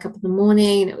 and we woke up in the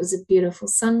morning and it was a beautiful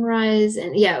sunrise.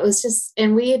 And yeah, it was just,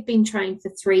 and we had been trying for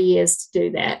 3 years to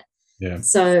do that. Yeah.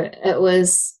 So it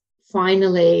was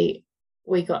finally,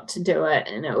 we got to do it,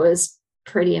 and it was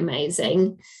pretty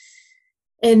amazing.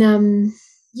 And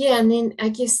yeah, and then I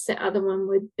guess the other one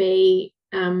would be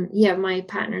my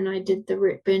partner and I did the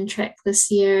Rootburn track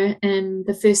this year, and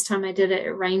the first time I did it,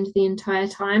 it rained the entire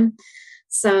time.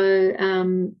 So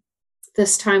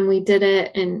this time we did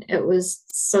it, and it was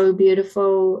so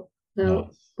beautiful. The Nice.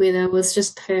 weather was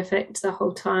just perfect the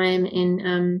whole time,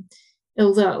 and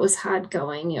although it was hard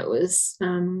going, it was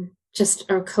just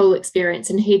a cool experience.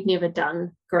 And he'd never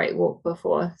done Great Walk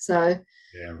before, so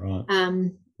Yeah, right.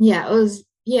 it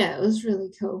was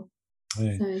really cool.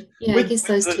 Yeah. So yeah, I guess With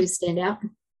those the two stand out.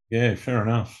 Yeah, fair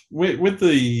enough. With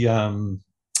the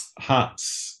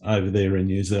huts over there in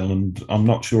New Zealand, I'm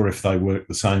not sure if they work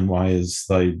the same way as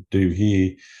they do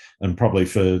here, and probably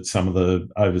for some of the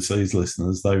overseas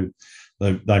listeners,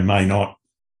 they may not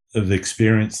have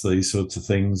experienced these sorts of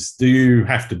things. Do you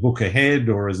have to book ahead,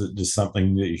 or is it just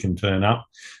something that you can turn up?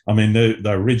 I mean,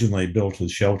 they're originally built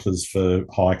as shelters for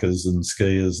hikers and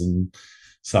skiers and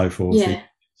so forth in Yeah,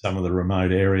 some of the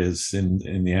remote areas in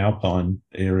the alpine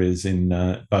areas in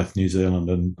both New Zealand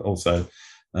and also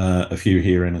a few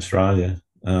here in Australia.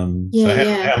 yeah, So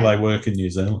yeah. how do they work in New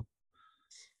Zealand?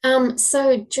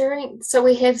 So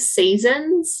we have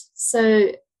seasons.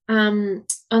 So on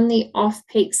the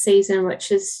off-peak season,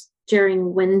 which is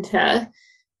during winter,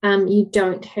 you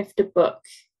don't have to book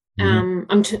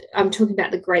I'm talking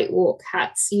about the Great Walk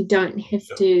huts. You don't have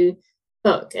Sure. to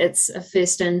book. It's a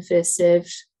first in, first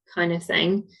served kind of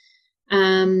thing.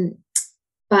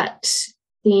 But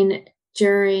then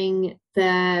during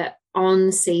the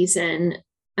on season,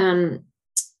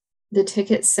 the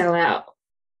tickets sell out.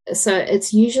 So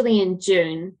it's usually in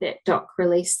June that Doc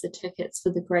released the tickets for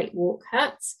the Great Walk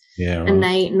huts. Yeah, right. And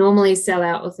they normally sell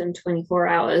out within 24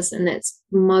 hours, and that's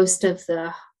most of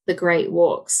the Great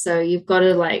Walks. So you've got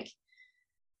to like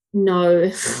know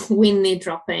when they're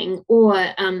dropping, or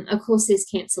of course there's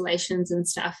cancellations and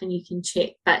stuff, and you can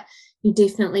check, but you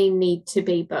definitely need to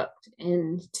be booked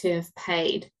and to have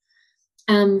paid.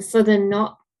 For the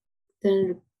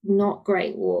not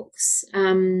Great Walks,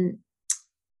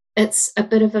 it's a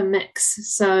bit of a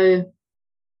mix. So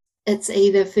it's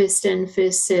either first in,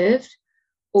 first served,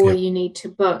 or you need to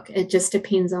book. It just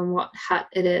depends on what hut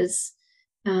it is.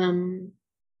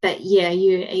 But yeah,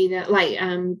 you either like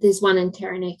there's one in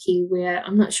Taranaki where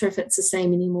I'm not sure if it's the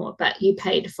same anymore, but you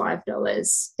paid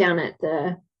 $5 down at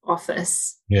the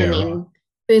office, and then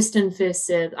first in, first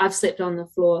served. I've slept on the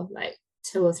floor like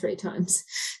 2 or 3 times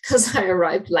because I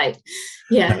arrived late.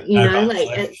 Yeah,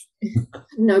 it's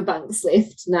no bunks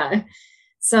left. No.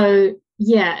 So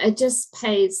yeah, it just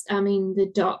pays. I mean, the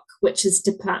DOC, which is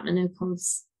Department of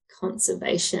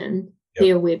Conservation,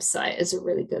 their website is a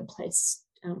really good place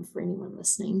for anyone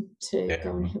listening to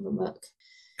go and have a look.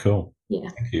 Cool. Yeah.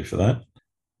 Thank you for that.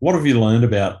 What have you learned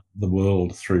about the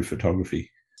world through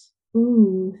photography?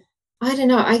 I don't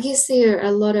know. I guess there are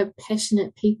a lot of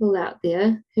passionate people out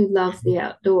there who love the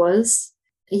outdoors.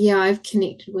 Yeah, I've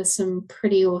connected with some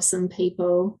pretty awesome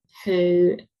people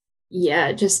who,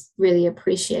 just really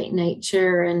appreciate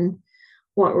nature and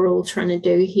what we're all trying to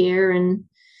do here. And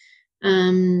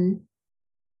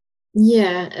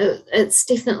it's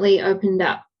definitely opened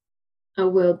up a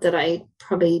world that I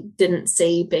probably didn't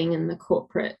see being in the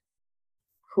corporate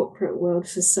world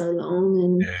for so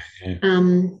long.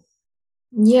 And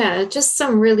just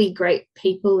some really great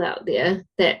people out there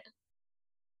that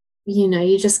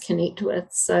you just connect with.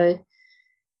 So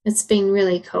it's been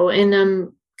really cool.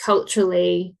 And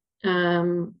culturally,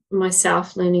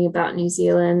 myself learning about New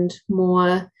Zealand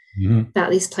more, about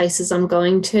these places I'm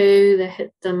going to,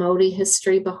 the Māori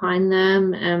history behind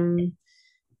them,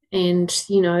 and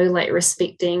like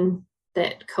respecting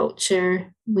that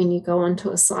culture when you go onto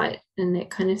a site and that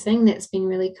kind of thing. That's been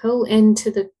really cool. And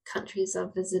to the countries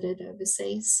I've visited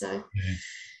overseas. So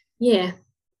yeah.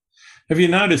 Have you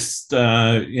noticed,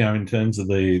 in terms of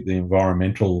the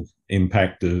environmental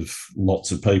impact of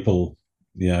lots of people,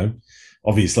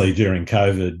 obviously during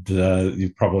COVID,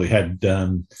 you've probably had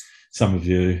some of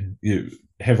your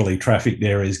heavily trafficked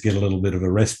areas get a little bit of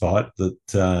a respite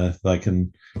that they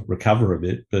can recover a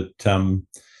bit. But,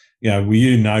 were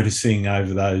you noticing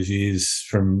over those years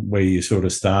from where you sort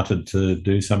of started to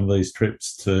do some of these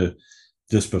trips to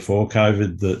just before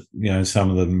COVID that, some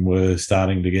of them were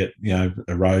starting to get,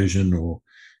 erosion or,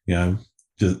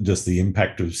 just the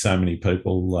impact of so many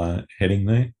people heading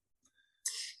there?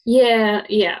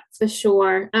 Yeah, for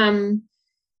sure.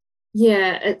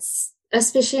 It's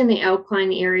especially in the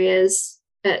alpine areas,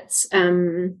 it's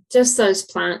just those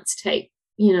plants take,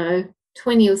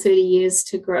 20 or 30 years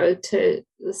to grow to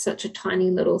such a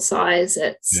tiny little size.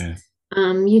 It's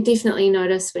you definitely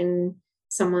notice when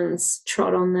someone's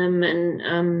trod on them.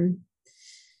 And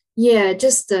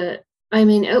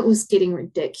it was getting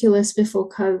ridiculous before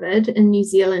COVID in New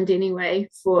Zealand anyway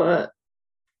for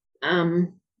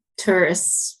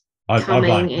tourists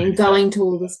coming and going to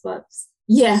all the spots.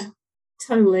 Yeah,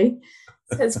 totally.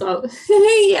 It's his fault.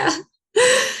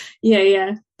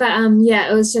 Yeah. But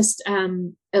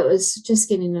it was just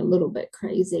getting a little bit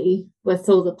crazy with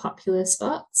all the popular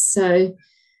spots. So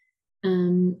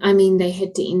they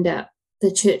had to end up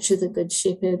the Church of the Good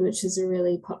Shepherd, which is a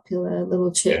really popular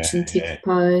little church in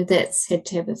Tekapo, that's had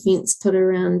to have a fence put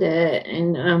around it.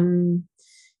 And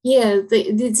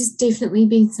there's definitely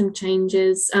been some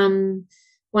changes.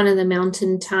 One of the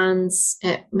mountain towns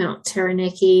at Mount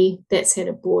Taranaki, that's had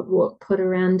a boardwalk put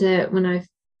around it. When I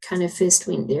kind of first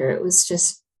went there, it was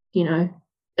just,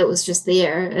 it was just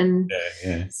there. And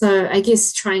so I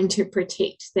guess trying to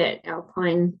protect that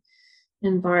alpine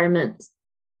environment's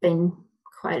been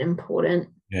quite important.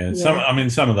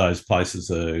 Some of those places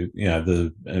are,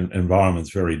 the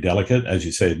environment's very delicate, as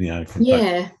you said,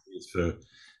 for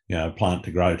a plant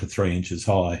to grow to 3 inches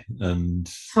high. And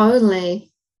totally.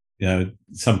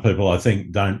 Some people I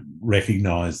think don't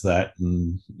recognise that,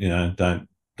 and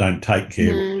don't take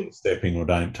care when they're stepping, or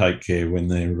don't take care when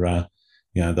they're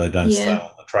they don't stay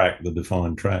on the track, the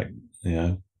defined track.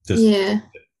 Just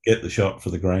get the shot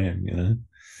for the gram.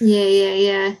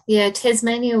 Yeah.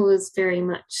 Tasmania was very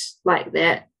much like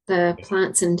that. The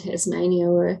plants in Tasmania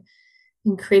were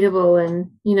incredible, and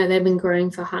they've been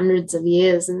growing for hundreds of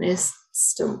years, and there's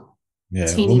still Yeah,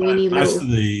 well, teeny weeny most little.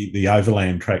 of the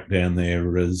overland track down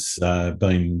there has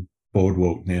been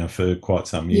boardwalk now for quite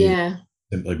some years, Yeah,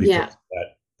 simply because yeah, of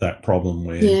that problem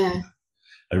where yeah.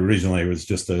 originally it was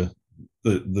just the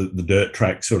dirt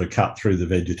track sort of cut through the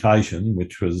vegetation,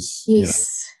 which was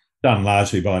Yes. done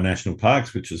largely by national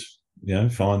parks, which is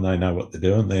fine. They know what they're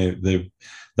doing. They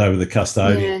were the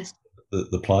custodians Yeah.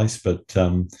 of the place, but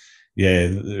yeah,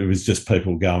 it was just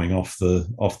people going off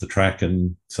the track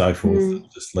and so forth that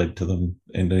Mm. just led to them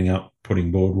ending up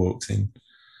putting boardwalks in.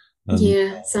 And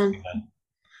Yeah. So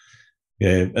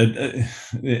yeah,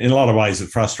 in a lot of ways, it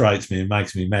frustrates me and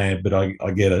makes me mad, but I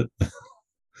get it.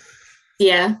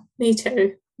 yeah, me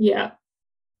too. Yeah.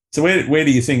 So where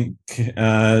do you think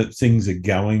things are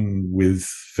going with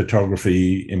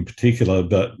photography in particular,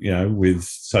 but with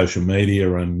social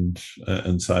media and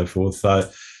so forth? So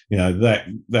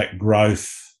that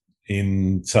growth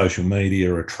in social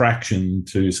media attraction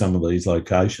to some of these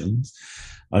locations.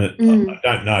 I Mm.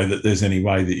 don't know that there's any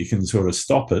way that you can sort of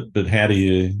stop it, but how do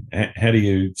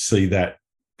you see that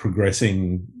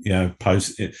progressing?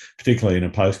 Particularly in a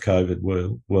post-COVID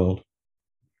world.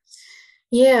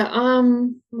 Yeah.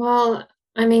 Well,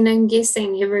 I mean, I'm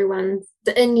guessing everyone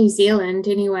in New Zealand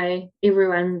anyway,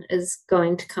 everyone is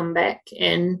going to come back,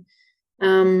 and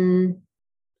um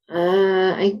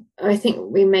I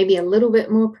think we may be a little bit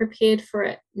more prepared for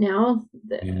it now.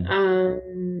 Yeah.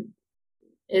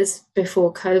 As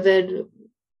before COVID,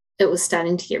 it was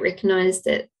starting to get recognized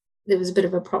that there was a bit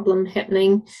of a problem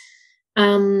happening.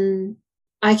 Um,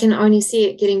 I can only see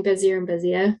it getting busier and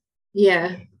busier.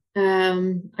 Yeah.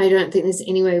 I don't think there's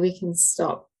any way we can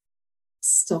stop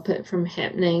it from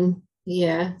happening.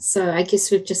 Yeah. So I guess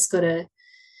we've just got to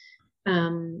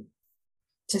um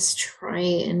just try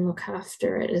and look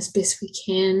after it as best we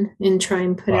can and try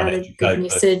and put Try out and a good educate people.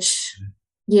 message.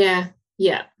 Yeah,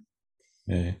 yeah,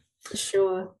 Yeah. for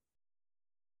sure.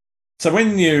 So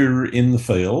when you're in the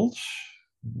field,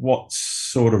 what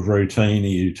sort of routine are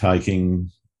you taking?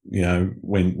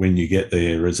 When you get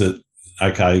there, is it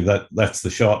okay that's the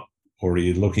shot, or are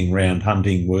you looking around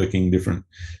hunting, working different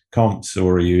comps,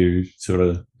 or are you sort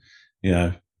of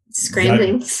go,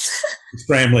 Scrambling.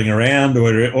 scrambling around,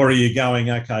 or are you going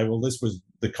okay? Well, this was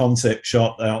the concept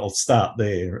shot. I'll start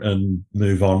there and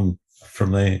move on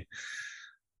from there.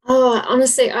 Oh,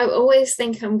 honestly, I always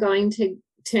think I'm going to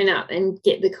turn up and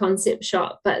get the concept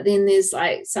shot, but then there's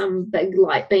like some big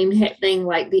light beam happening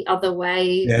like the other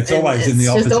way, Yeah, it's and always in the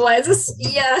it's just opposite. always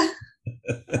yeah.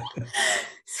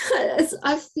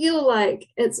 I feel like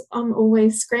I'm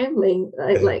always scrambling.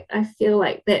 Like I feel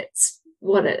like that's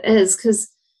what it is, because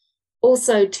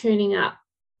also turning up,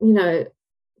 you know,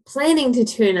 planning to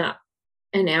turn up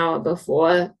an hour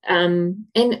before, and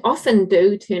often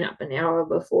do turn up an hour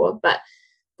before, but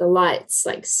the light's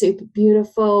like super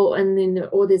beautiful, and then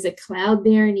or there's a cloud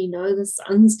there, and the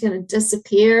sun's gonna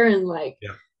disappear in like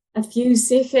Yeah. a few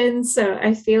seconds. So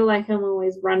I feel like I'm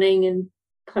always running and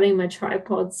putting my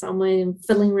tripod somewhere and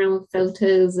fiddling around with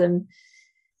filters, and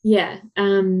yeah.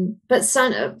 But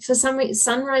for some reason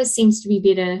sunrise seems to be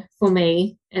better for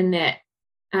me in that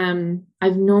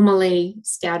I've normally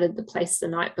scouted the place the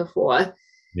night before,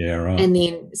 Yeah, right. and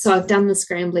then so I've done the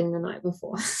scrambling the night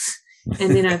before,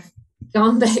 and then I've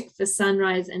gone back for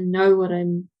sunrise and know what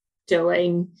I'm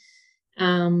doing.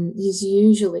 There's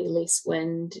usually less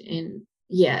wind, and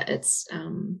yeah, it's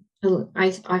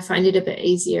I find it a bit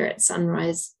easier at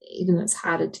sunrise, even though it's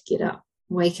harder to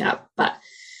wake up. But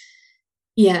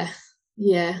yeah,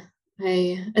 yeah,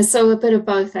 so a bit of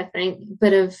both, I think, a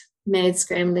bit of mad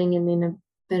scrambling and then a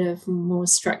bit of more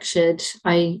structured.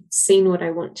 I seen what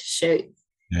I want to shoot,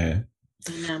 Yeah.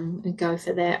 and go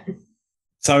for that.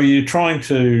 So you're trying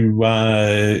to,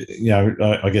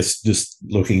 I guess, just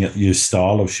looking at your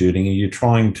style of shooting, are you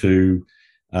trying to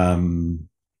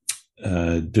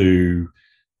do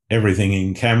everything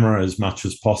in camera as much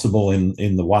as possible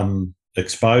in the one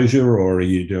exposure, or are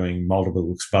you doing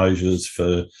multiple exposures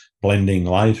for blending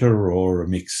later, or a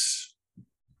mix?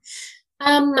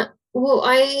 Um, well,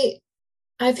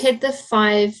 I've had the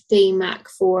 5D Mark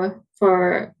IV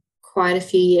for quite a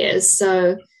few years,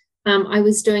 so I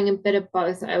was doing a bit of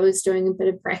both. I was doing a bit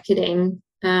of bracketing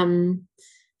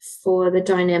for the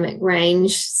dynamic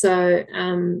range, so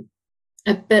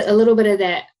a little bit of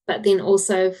that, but then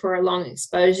also for a long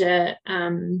exposure,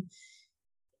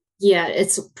 yeah,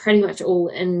 it's pretty much all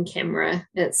in camera.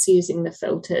 It's using the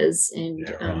filters and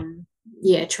Yeah, right.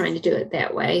 yeah, trying to do it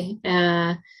that way.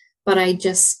 But I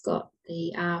just got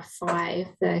the R5,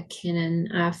 the Canon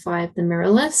R5, the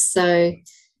mirrorless. So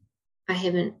I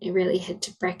haven't really had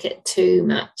to bracket too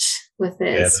much with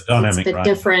it. Yeah, the dynamic it's a bit range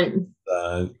different.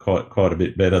 Quite a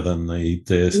bit better than the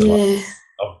DSLR. Yeah.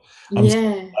 I'm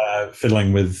Yeah.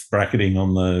 fiddling with bracketing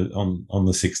on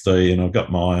the 6D, and I've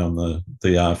got my eye on the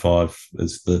R5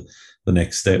 as the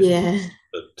next step. Yeah.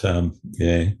 But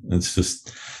it's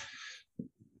just,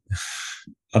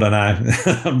 I don't know.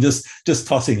 I'm just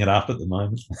tossing it up at the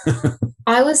moment.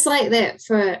 I was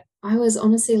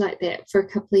honestly like that for a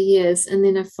couple of years, and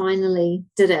then I finally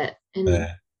did it, and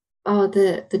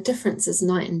the difference is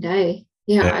night and day.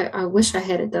 Yeah. I wish I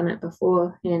had done it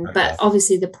before, but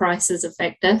obviously the price is a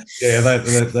factor. Yeah,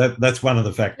 that's one of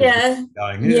the factors. Yeah,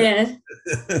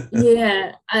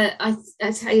 yeah. I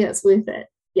tell you, it's worth it.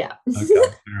 Yeah. Okay,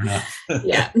 fair enough.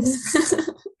 Yeah.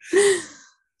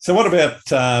 So what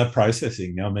about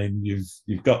processing? I mean,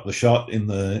 you've got the shot in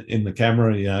the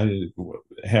camera,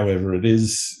 however it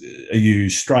is. Are you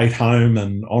straight home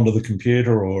and onto the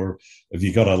computer, or have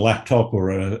you got a laptop or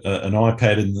an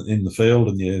iPad in the field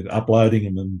and you're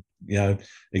uploading them and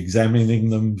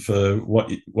examining them for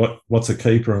what's a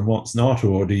keeper and what's not,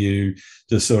 or do you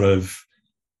just sort of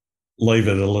leave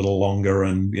it a little longer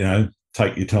and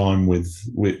take your time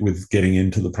with getting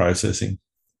into the processing?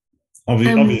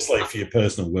 Obviously, for your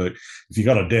personal work, if you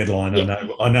got a deadline,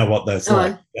 I know what that's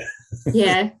like.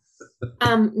 Yeah.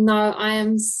 No, I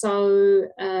am so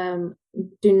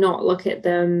do not look at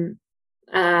them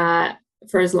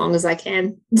for as long as I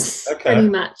can. Okay. Pretty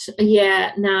much.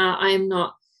 Yeah. No, I am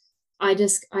not. I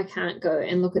can't go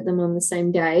and look at them on the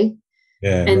same day.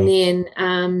 Yeah. And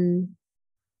then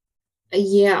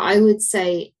I would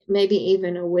say maybe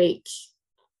even a week.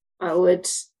 I would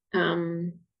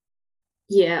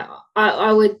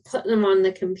I would put them on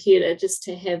the computer just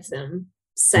to have them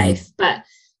safe. But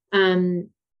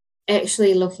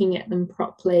actually looking at them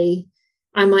properly,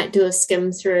 I might do a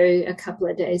skim through a couple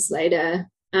of days later.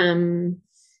 And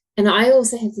I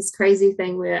also have this crazy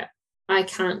thing where I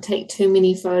can't take too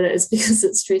many photos because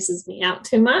it stresses me out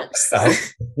too much. So,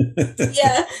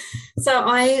 yeah. So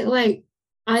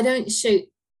I don't shoot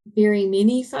very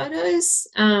many photos.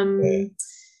 And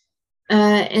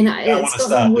it's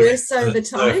gotten worse over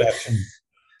time.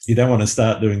 You don't want to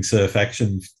start doing surf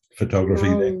action photography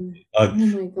then. Oh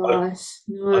my gosh,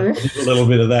 no. I did a little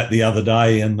bit of that the other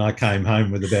day, and I came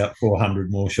home with about 400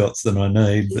 more shots than I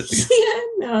need. But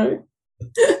no.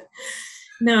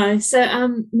 No.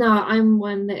 So no, I'm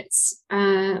one that's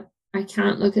I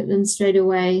can't look at them straight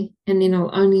away, and then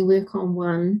I'll only work on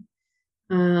one,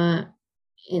 and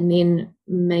then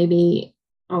maybe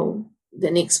the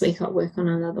next week I'll work on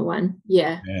another one.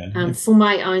 Yeah. For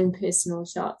my own personal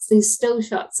shots. There's still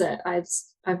shots that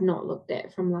I've not looked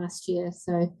at from last year.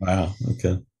 So wow.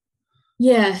 Okay.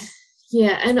 Yeah.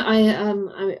 Yeah. And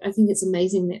I think it's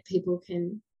amazing that people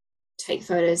can take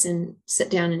photos and sit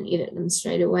down and edit them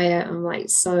straight away. I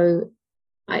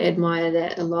admire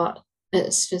that a lot.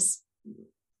 It's just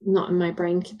not in my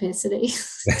brain capacity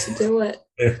to do it.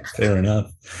 Fair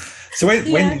enough. So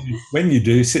when you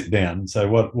do sit down, so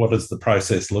what does the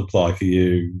process look like? Are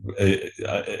you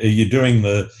doing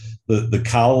the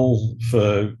cull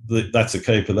for that's a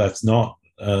keeper, that's not?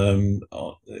 When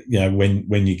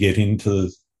you get into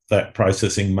that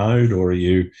processing mode, or are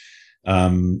you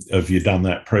have you done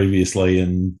that previously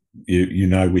and you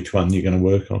know which one you're going to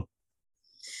work on?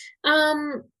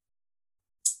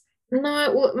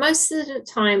 No, most of the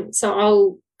time. So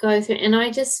I'll go through and I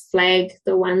just flag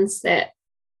the ones that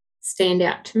stand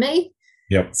out to me.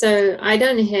 Yep. So I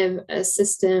don't have a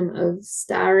system of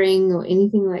starring or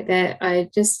anything like that. I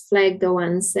just flag the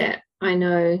ones that I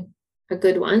know are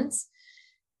good ones.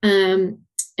 And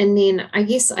then I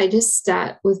guess I just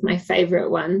start with my favorite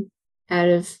one out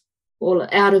of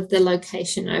the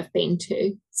location I've been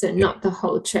to. So not the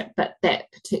whole trip, but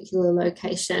that particular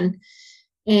location.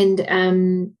 And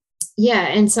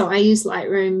and so I use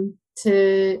Lightroom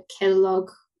to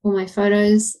catalog all my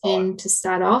photos and to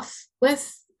start off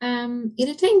with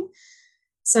editing.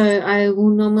 So I will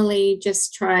normally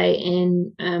just try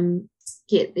and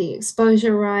get the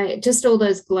exposure right, just all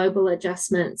those global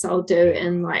adjustments I'll do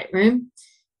in Lightroom,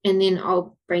 and then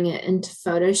I'll bring it into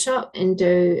Photoshop and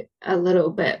do a little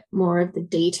bit more of the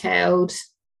detailed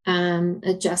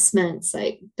adjustments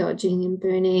like dodging and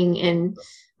burning and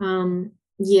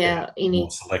any more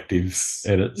selective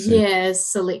edits. Yeah,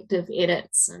 selective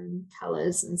edits and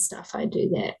colors and stuff. I do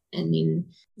that and then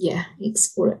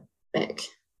export it back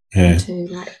into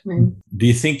Lightroom. Do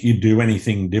you think you do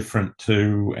anything different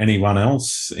to anyone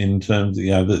else in terms of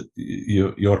that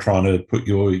you're trying to put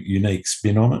your unique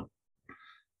spin on it?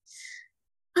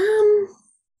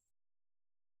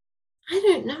 I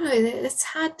don't know. It's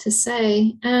hard to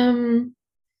say.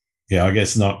 Yeah, I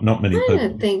guess not many I people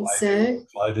don't think display their so.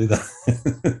 workflow, do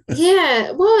they?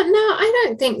 Yeah, well, no, I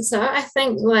don't think so. I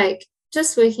think like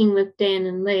just working with Dan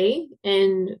and Lee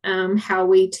and how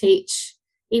we teach,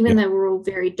 even Yeah, though we're all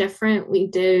very different, we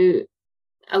do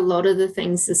a lot of the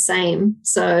things the same.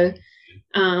 So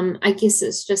I guess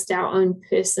it's just our own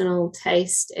personal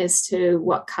taste as to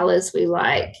what colors we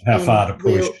like how and far to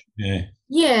push? we'll, Yeah,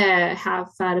 yeah, how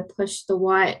far to push the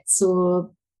whites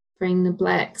or bring the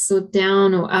blacks or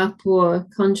down or up or yeah,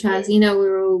 contrast. You know,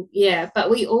 we're all, yeah, but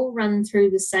we all run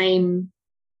through the same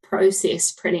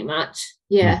process pretty much.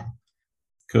 Yeah.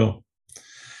 cool.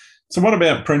 So, what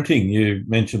about printing? You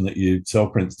mentioned that you sell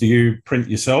prints. Do you print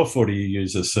yourself, or do you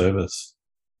use a service?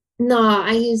 No,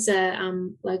 I use a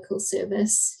local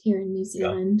service here in New Yeah.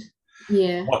 Zealand.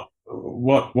 Yeah.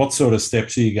 What sort of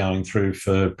steps are you going through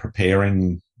for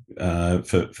preparing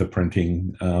for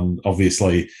printing?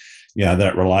 Obviously,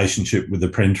 that relationship with the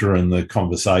printer and the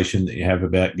conversation that you have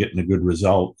about getting a good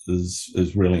result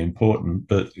is really important.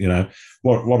 But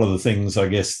what are the things I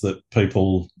guess that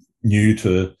people new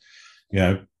to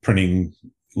printing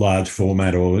large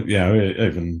format or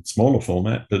even smaller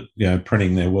format, but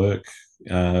printing their work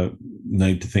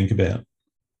need to think about?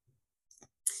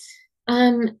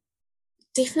 Um,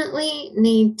 Definitely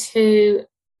need to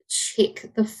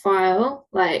check the file,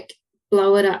 like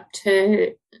blow it up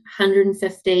to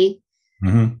 150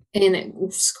 Mm-hmm. and it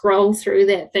will scroll through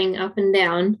that thing up and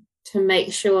down to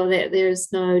make sure that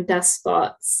there's no dust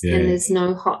spots and Yeah, there's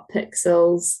no hot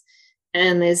pixels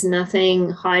and there's nothing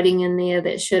hiding in there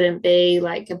that shouldn't be,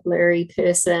 like a blurry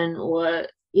person or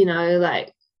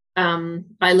like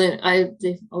I learned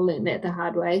that the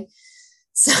hard way.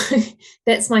 So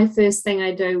that's my first thing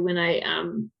I do when I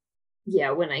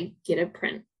get a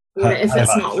print order, if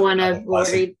it's not one another I've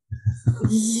classic.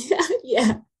 already. Yeah,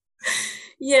 yeah,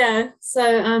 yeah. So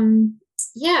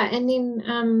yeah, and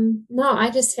then no, I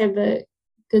just have a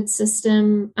good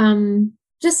system.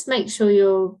 Just make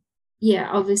sure yeah,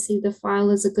 obviously the file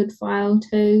is a good file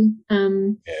too. Yeah,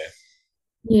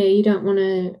 Yeah, you don't want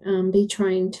to be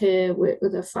trying to work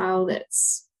with a file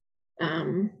that's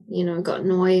got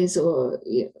noise or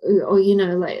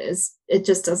like it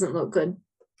just doesn't look good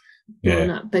blown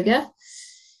yeah. up bigger.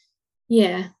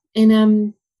 Yeah.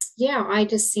 And yeah, I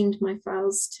just send my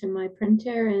files to my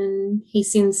printer and he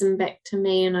sends them back to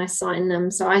me and I sign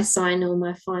them. So I sign all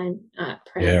my fine art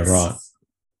Yeah, right. prints.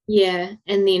 Yeah.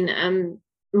 And then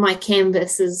my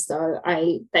canvases though,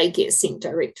 they get sent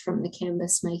direct from the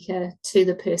canvas maker to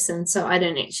the person. So I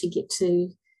don't actually get to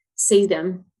see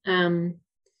them.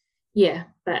 Yeah,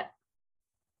 but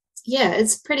yeah,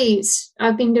 it's pretty.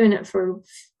 I've been doing it for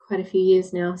quite a few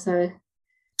years now, so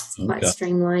it's quite Okay.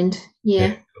 streamlined. Yeah.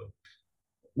 Yeah.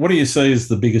 What do you see as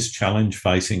the biggest challenge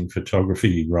facing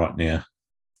photography right now?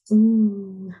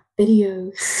 Ooh,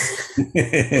 video.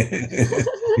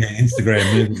 Yeah,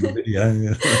 Instagram moving the video.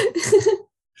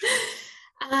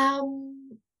 Yeah.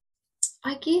 um,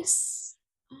 I guess.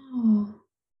 Oh,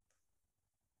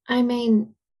 I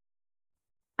mean,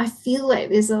 I feel like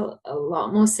there's a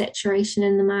lot more saturation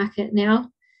in the market now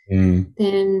Mm,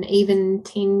 than even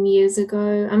 10 years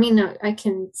ago. I mean, I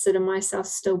consider myself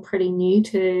still pretty new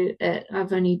to it.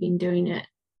 I've only been doing it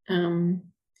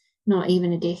not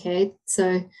even a decade.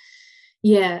 So,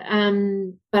 yeah,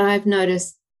 but I've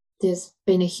noticed there's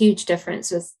been a huge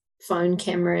difference with phone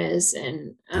cameras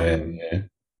and yeah,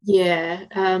 yeah,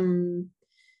 yeah,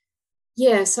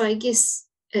 yeah, so I guess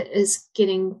it is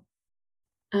getting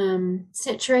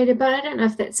saturated, but I don't know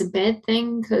if that's a bad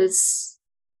thing because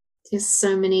there's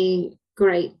so many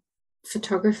great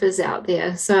photographers out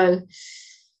there. So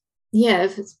yeah,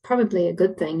 it's probably a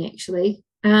good thing actually.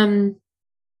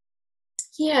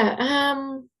 Yeah,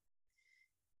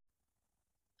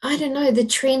 I don't know. The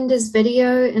trend is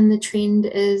video, and the trend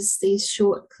is these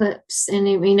short clips. And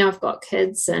I mean, I've got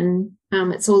kids, and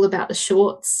it's all about the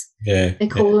shorts. yeah, They yeah,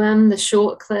 call them the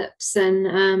short clips,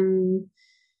 and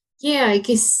yeah, I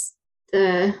guess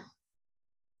the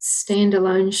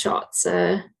standalone shots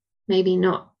are maybe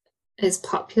not as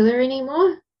popular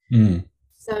anymore. mm,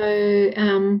 So,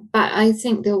 but I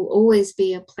think there'll always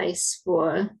be a place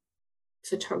for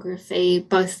photography,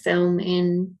 both film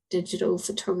and digital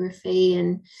photography.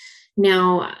 And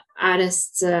now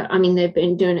artists I mean, they've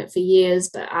been doing it for years,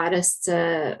 but artists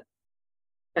are,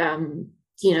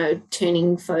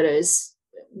 turning photos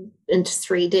into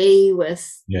 3D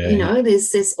with, yeah, yeah.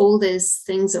 there's all those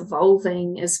things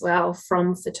evolving as well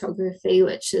from photography,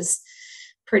 which is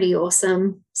pretty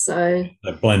awesome. So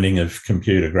A blending of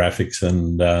computer graphics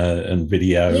and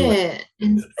video yeah,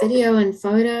 and and photography. video and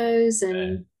photos Yeah,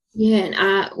 and and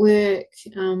artwork,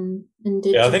 Yeah,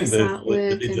 I think indigenous the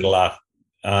artwork, digital and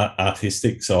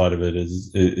artistic side of it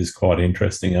is quite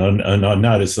interesting, and I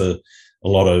notice a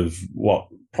lot of what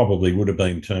probably would have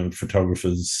been termed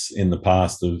photographers in the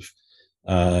past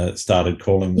have started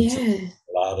calling themselves yeah,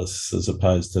 artists as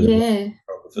opposed to yeah,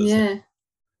 photographers. yeah,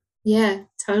 yeah,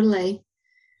 totally.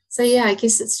 So yeah, I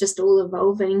guess it's just all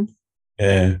evolving.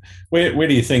 Yeah, where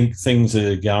do you think things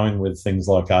are going with things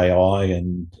like AI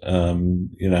and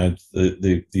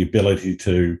the ability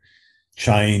to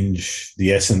change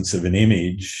the essence of an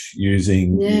image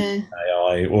using Yeah.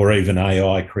 AI, or even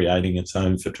AI creating its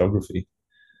own photography?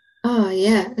 Oh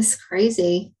yeah, it's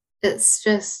crazy. It's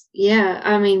just, yeah,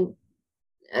 I mean,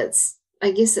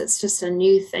 I guess it's just a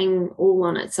new thing all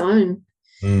on its own.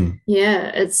 Mm,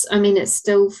 Yeah, I mean, it's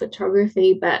still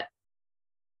photography, but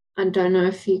I don't know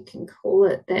if you can call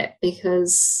it that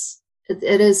because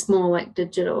it is more like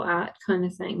digital art kind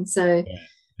of thing. So yeah,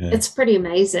 yeah, it's pretty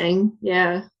amazing.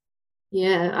 Yeah.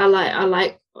 Yeah.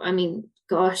 I mean,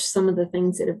 gosh, some of the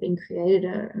things that have been created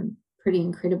are pretty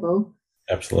incredible.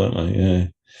 absolutely. Yeah.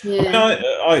 I mean, Yeah.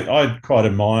 I quite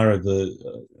admire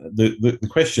the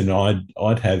question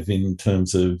I'd have in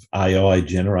terms of AI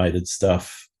generated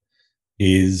stuff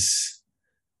is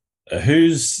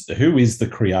who is the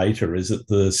creator? Is it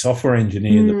the software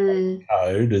engineer that wrote Mm, the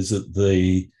code? Is it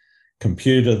the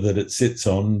computer that it sits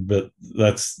on? But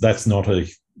that's not a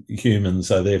human,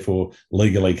 so therefore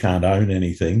legally can't own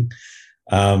anything.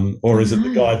 I Or is it the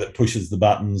know. guy that pushes the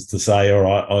buttons to say, "All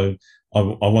right,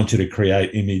 I want you to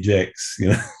create image X"?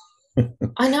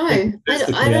 I know. Who's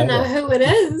the I don't know creator? who it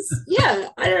is. Yeah,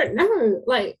 I don't know.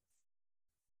 Like,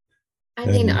 I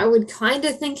mean, Yeah, I would kind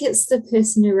of think it's the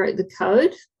person who wrote the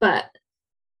code,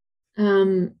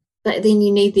 um, but then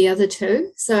you need the other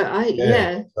two. So yeah,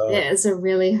 yeah, right. that is a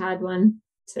really hard one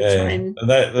to try Yeah, and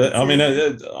I mean,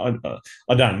 answer.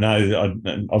 I don't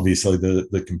know. Obviously,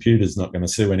 the computer's not going to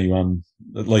sue anyone,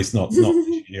 at least not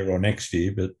this year or next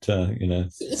year. But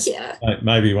Yeah,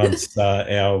 maybe once our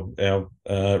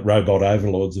robot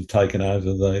overlords have taken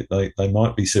over, they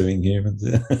might be suing humans.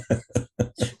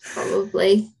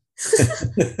 probably.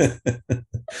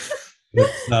 But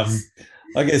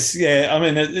I guess, yeah. I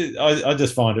mean, I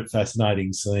just find it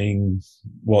fascinating seeing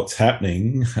what's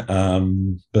happening,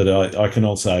 but I can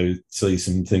also see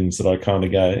some things that I kind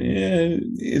of go, yeah,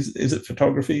 is it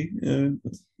photography?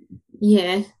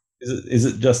 Yeah. Is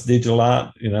it just digital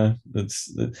art?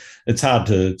 It's hard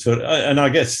to sort of, and I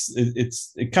guess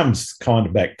it comes kind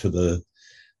of back to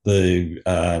the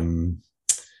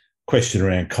question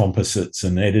around composites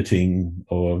and editing,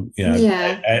 or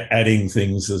Yeah. adding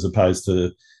things as opposed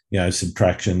to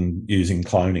subtraction using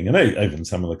cloning, and even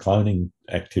some of the cloning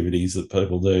activities that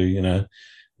people do,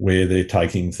 where they're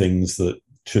taking things that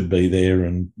should be there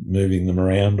and moving them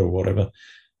around or whatever.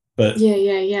 But Yeah.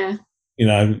 Yeah.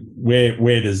 Yeah.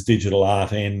 where does digital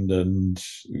art end and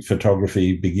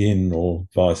photography begin, or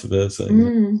vice versa?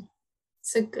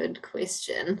 It's a good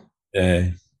question. Yeah,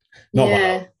 not one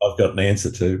Yeah. I've got an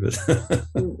answer to,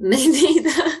 but Me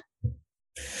neither.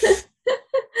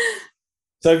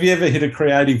 so have you ever hit a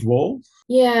creative wall?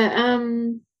 Yeah,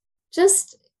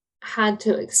 just hard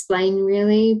to explain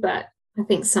really, but I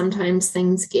think sometimes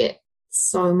things get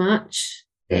so much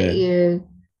that Yeah. you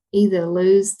either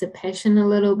lose the passion a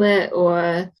little bit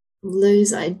or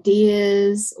lose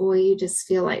ideas, or you just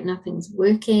feel like nothing's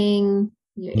working,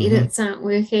 your Mm-hmm. edits aren't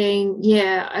working.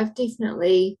 Yeah,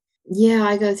 yeah,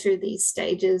 I go through these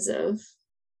stages of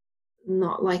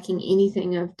not liking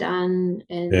anything I've done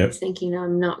Yeah. and thinking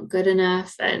I'm not good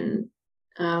enough. And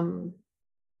um,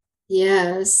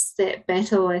 yeah, it's that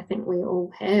battle I think we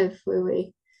all have where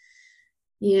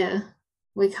yeah,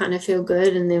 we kind of feel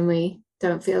good and then we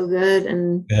don't feel good.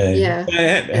 And Yeah.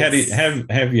 yeah, How do you it's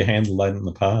have you handled that in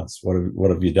the past? What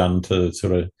have you done to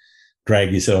sort of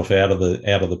drag yourself out of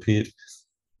the pit?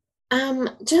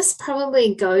 just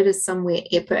probably go to somewhere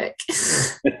epic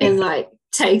and like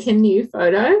take a new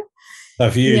photo. So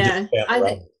for you, just Yeah, down the I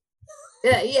think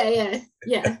road.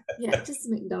 yeah, just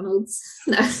McDonald's.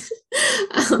 No.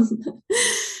 um,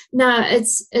 no,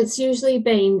 it's usually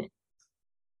been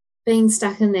being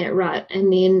stuck in that rut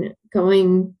and then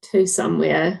going to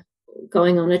somewhere,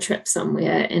 going on a trip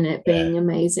somewhere and it Yeah. being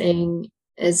amazing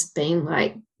is being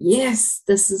like, yes,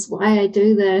 this is why I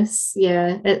do this.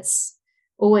 Yeah, it's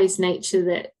always nature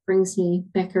that brings me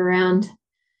back around.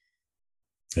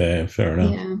 Yeah, fair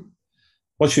enough. Yeah.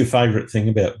 What's your favourite thing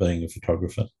about being a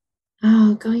photographer?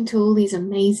 Oh, going to all these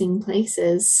amazing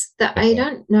places that I Yeah.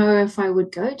 don't know if I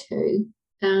would go to.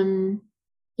 Um,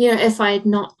 if I had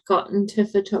not gotten to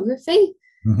photography,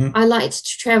 Mm-hmm. I liked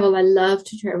to travel. I love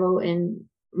to travel and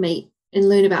meet and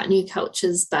learn about new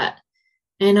cultures. But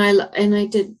and I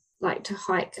did like to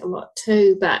hike a lot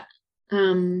too, but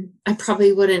I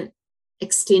probably wouldn't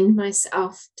extend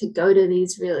myself to go to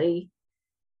these really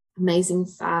amazing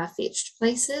far-fetched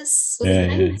places sort of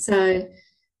thing. So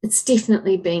it's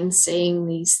definitely been seeing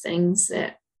these things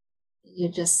that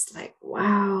you're just like,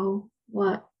 wow,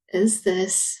 what is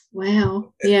this?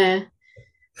 Wow. Yeah.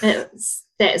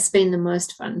 That's been the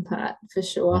most fun part for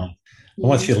sure. Yeah.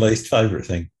 What's your least favourite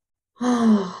thing?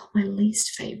 Oh, my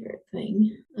least favourite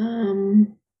thing.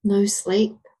 No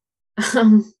sleep.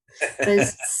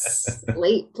 Those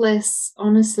sleepless,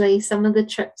 honestly, some of the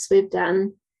trips we've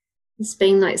done, it's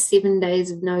been like 7 days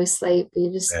of no sleep.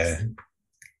 You're just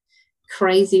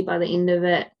crazy by the end of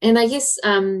it. And I guess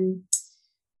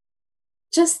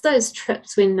just those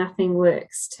trips when nothing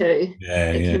works too.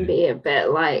 It can be a bit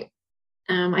like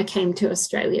I came to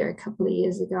Australia a couple of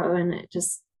years ago and it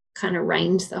just kind of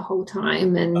rained the whole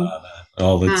time. And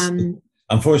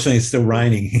unfortunately, it's still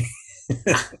raining.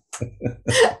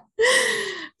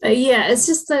 But yeah, it's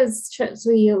just those trips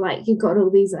where you're like, you've got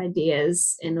all these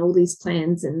ideas and all these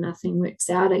plans and nothing works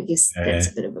out. I guess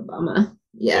that's a bit of a bummer.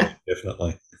 Yeah,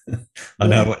 definitely. I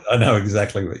know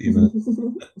exactly what you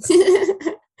mean.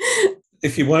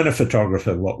 If you weren't a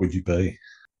photographer, what would you be?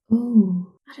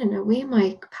 Oh, I don't know where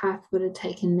my path would have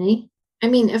taken me. I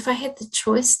mean, if I had the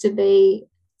choice to be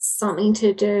something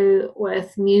to do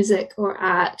with music or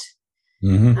art,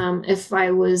 if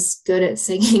I was good at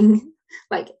singing,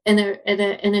 like in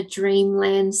a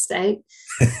dreamland state,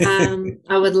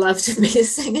 I would love to be a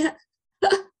singer.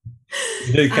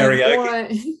 You do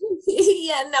karaoke?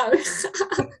 Yeah, no.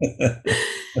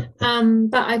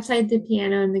 But I played the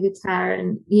piano and the guitar,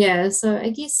 and so I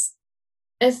guess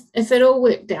if it all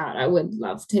worked out, I would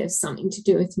love to have something to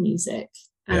do with music.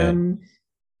 And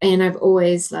I've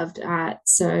always loved art,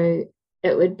 so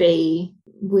it would be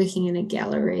working in a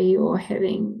gallery or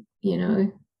having,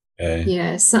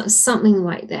 something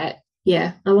like that.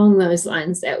 Yeah, along those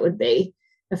lines, that would be,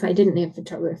 if I didn't have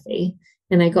photography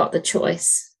and I got the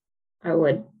choice, I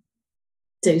would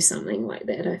do something like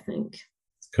that, I think.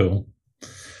 Cool.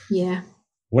 Yeah.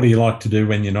 What do you like to do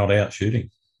when you're not out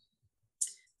shooting?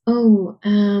 Oh,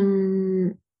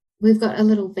 we've got a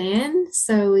little van,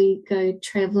 so we go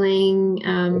traveling.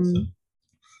 Awesome.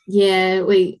 Yeah,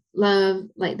 we love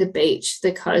like the beach,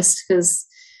 the coast, because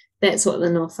that's what the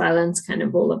North Island's kind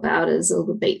of all about, is all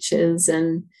the beaches.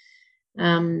 And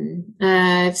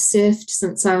I've surfed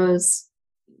since I was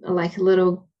like a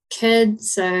little kid,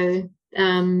 so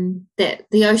that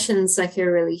the ocean's like a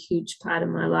really huge part of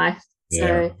my life.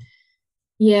 So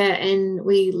and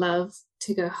we love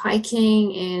to go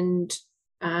hiking and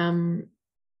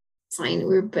find,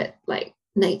 we're a bit like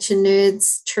nature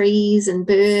nerds, trees and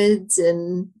birds,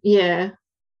 and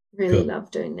really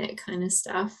love doing that kind of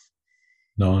stuff.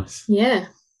 Nice. Yeah.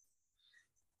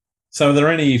 So are there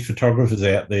any photographers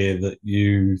out there that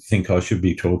you think I should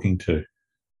be talking to?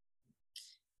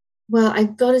 Well,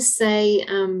 I've got to say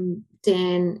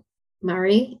Dan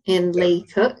Murray and Lee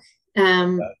Cook.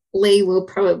 Lee will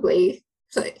probably,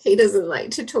 he doesn't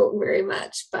like to talk very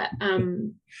much, but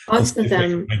both of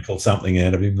them. Wrinkle something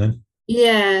out of him then.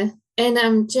 Yeah,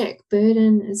 and Jack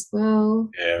Burden as well.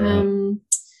 Yeah, right.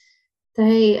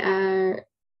 They are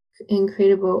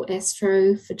incredible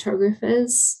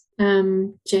astrophotographers,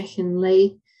 Jack and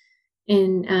Lee.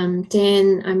 And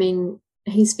Dan, I mean,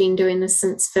 he's been doing this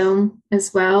since film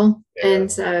as well. Yeah. And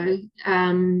so,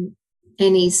 and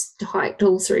he's hiked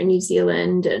all through New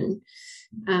Zealand, and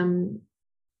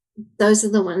those are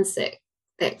the ones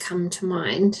that come to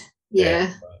mind. Yeah.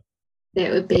 Right.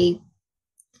 That would be,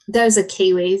 those are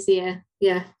Kiwis.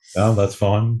 Yeah. Oh, that's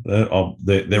fine. They're on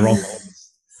the list.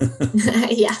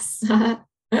 Yes.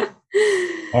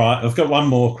 All right, I've got one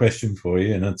more question for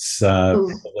you, and it's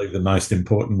probably the most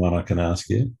important one I can ask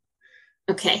you.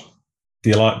 Okay. Do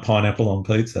you like pineapple on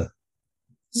pizza?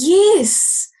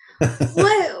 Yes.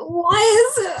 Why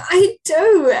is it? I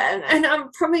do, and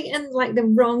I'm probably in like the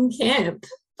wrong camp.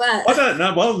 But I don't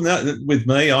know. Well, no, with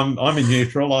me, I'm in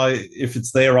neutral. If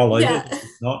it's there, I'll eat it. If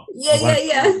it's not,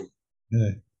 yeah.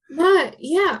 No,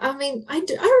 yeah. I mean, I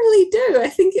really do. I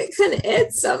think it kind of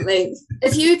adds something.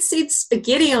 If you'd said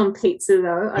spaghetti on pizza,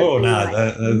 though,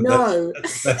 no,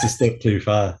 that's a step too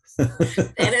far.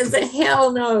 That is a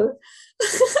hell no.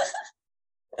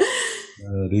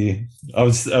 Oh dear. I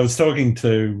was talking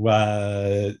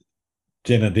to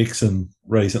Jenna Dixon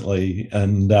recently,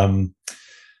 and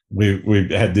we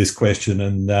had this question,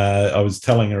 and I was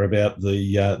telling her about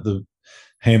the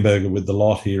hamburger with the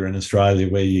lot here in Australia,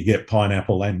 where you get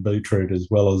pineapple and beetroot as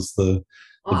well as the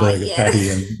burger patty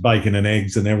and bacon and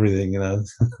eggs and everything, Yeah.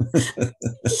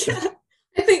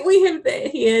 I think we have that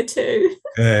here too.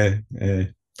 Yeah, yeah.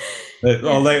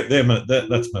 Well, Yeah.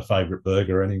 that's my favourite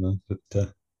burger anyway. But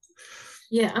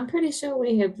Yeah, I'm pretty sure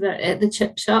we have that at the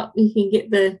chip shop. You can get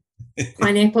the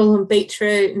pineapple and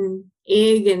beetroot and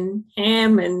egg and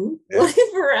ham and yeah,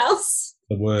 whatever else.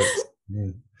 the works.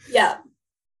 Yeah. Yeah.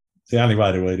 It's the only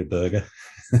way to eat a burger.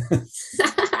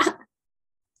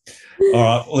 All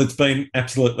right. Well, it's been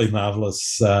absolutely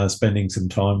marvellous spending some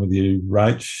time with you,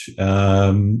 Rach.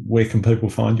 Where can people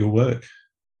find your work?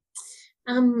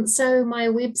 So my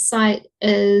website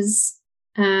is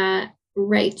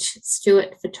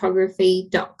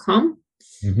rachstewartphotography.com,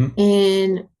 Mm-hmm.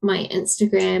 and my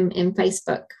Instagram and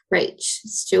Facebook, Rach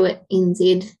Stewart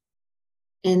NZ,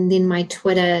 and then my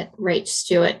Twitter, Rach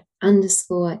Stewart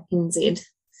 _NZ.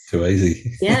 Too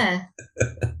easy. Yeah.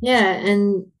 Yeah.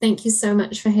 And thank you so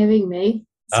much for having me.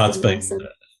 It's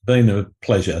been a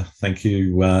pleasure. Thank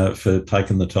you for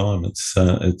taking the time.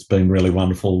 It's been really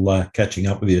wonderful catching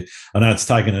up with you. I know it's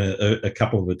taken a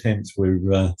couple of attempts. We've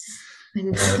not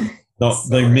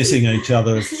been missing each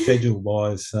other schedule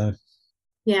wise. So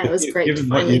yeah, it was great. Given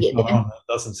what you've got on, it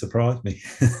doesn't surprise me.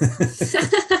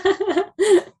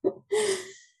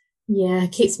 Yeah,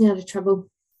 it keeps me out of trouble.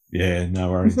 Yeah,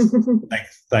 no worries.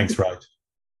 Thanks, Rach.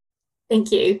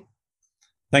 Thank you.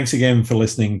 Thanks again for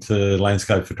listening to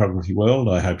Landscape Photography World.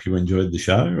 I hope you enjoyed the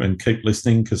show, and keep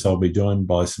listening because I'll be joined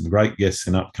by some great guests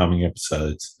in upcoming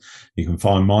episodes. You can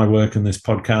find my work in this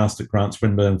podcast at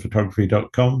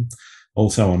grantswinburnphotography.com,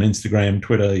 also on Instagram,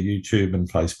 Twitter, YouTube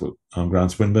and Facebook. I'm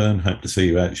Grant Swinburne. Hope to see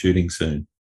you out shooting soon.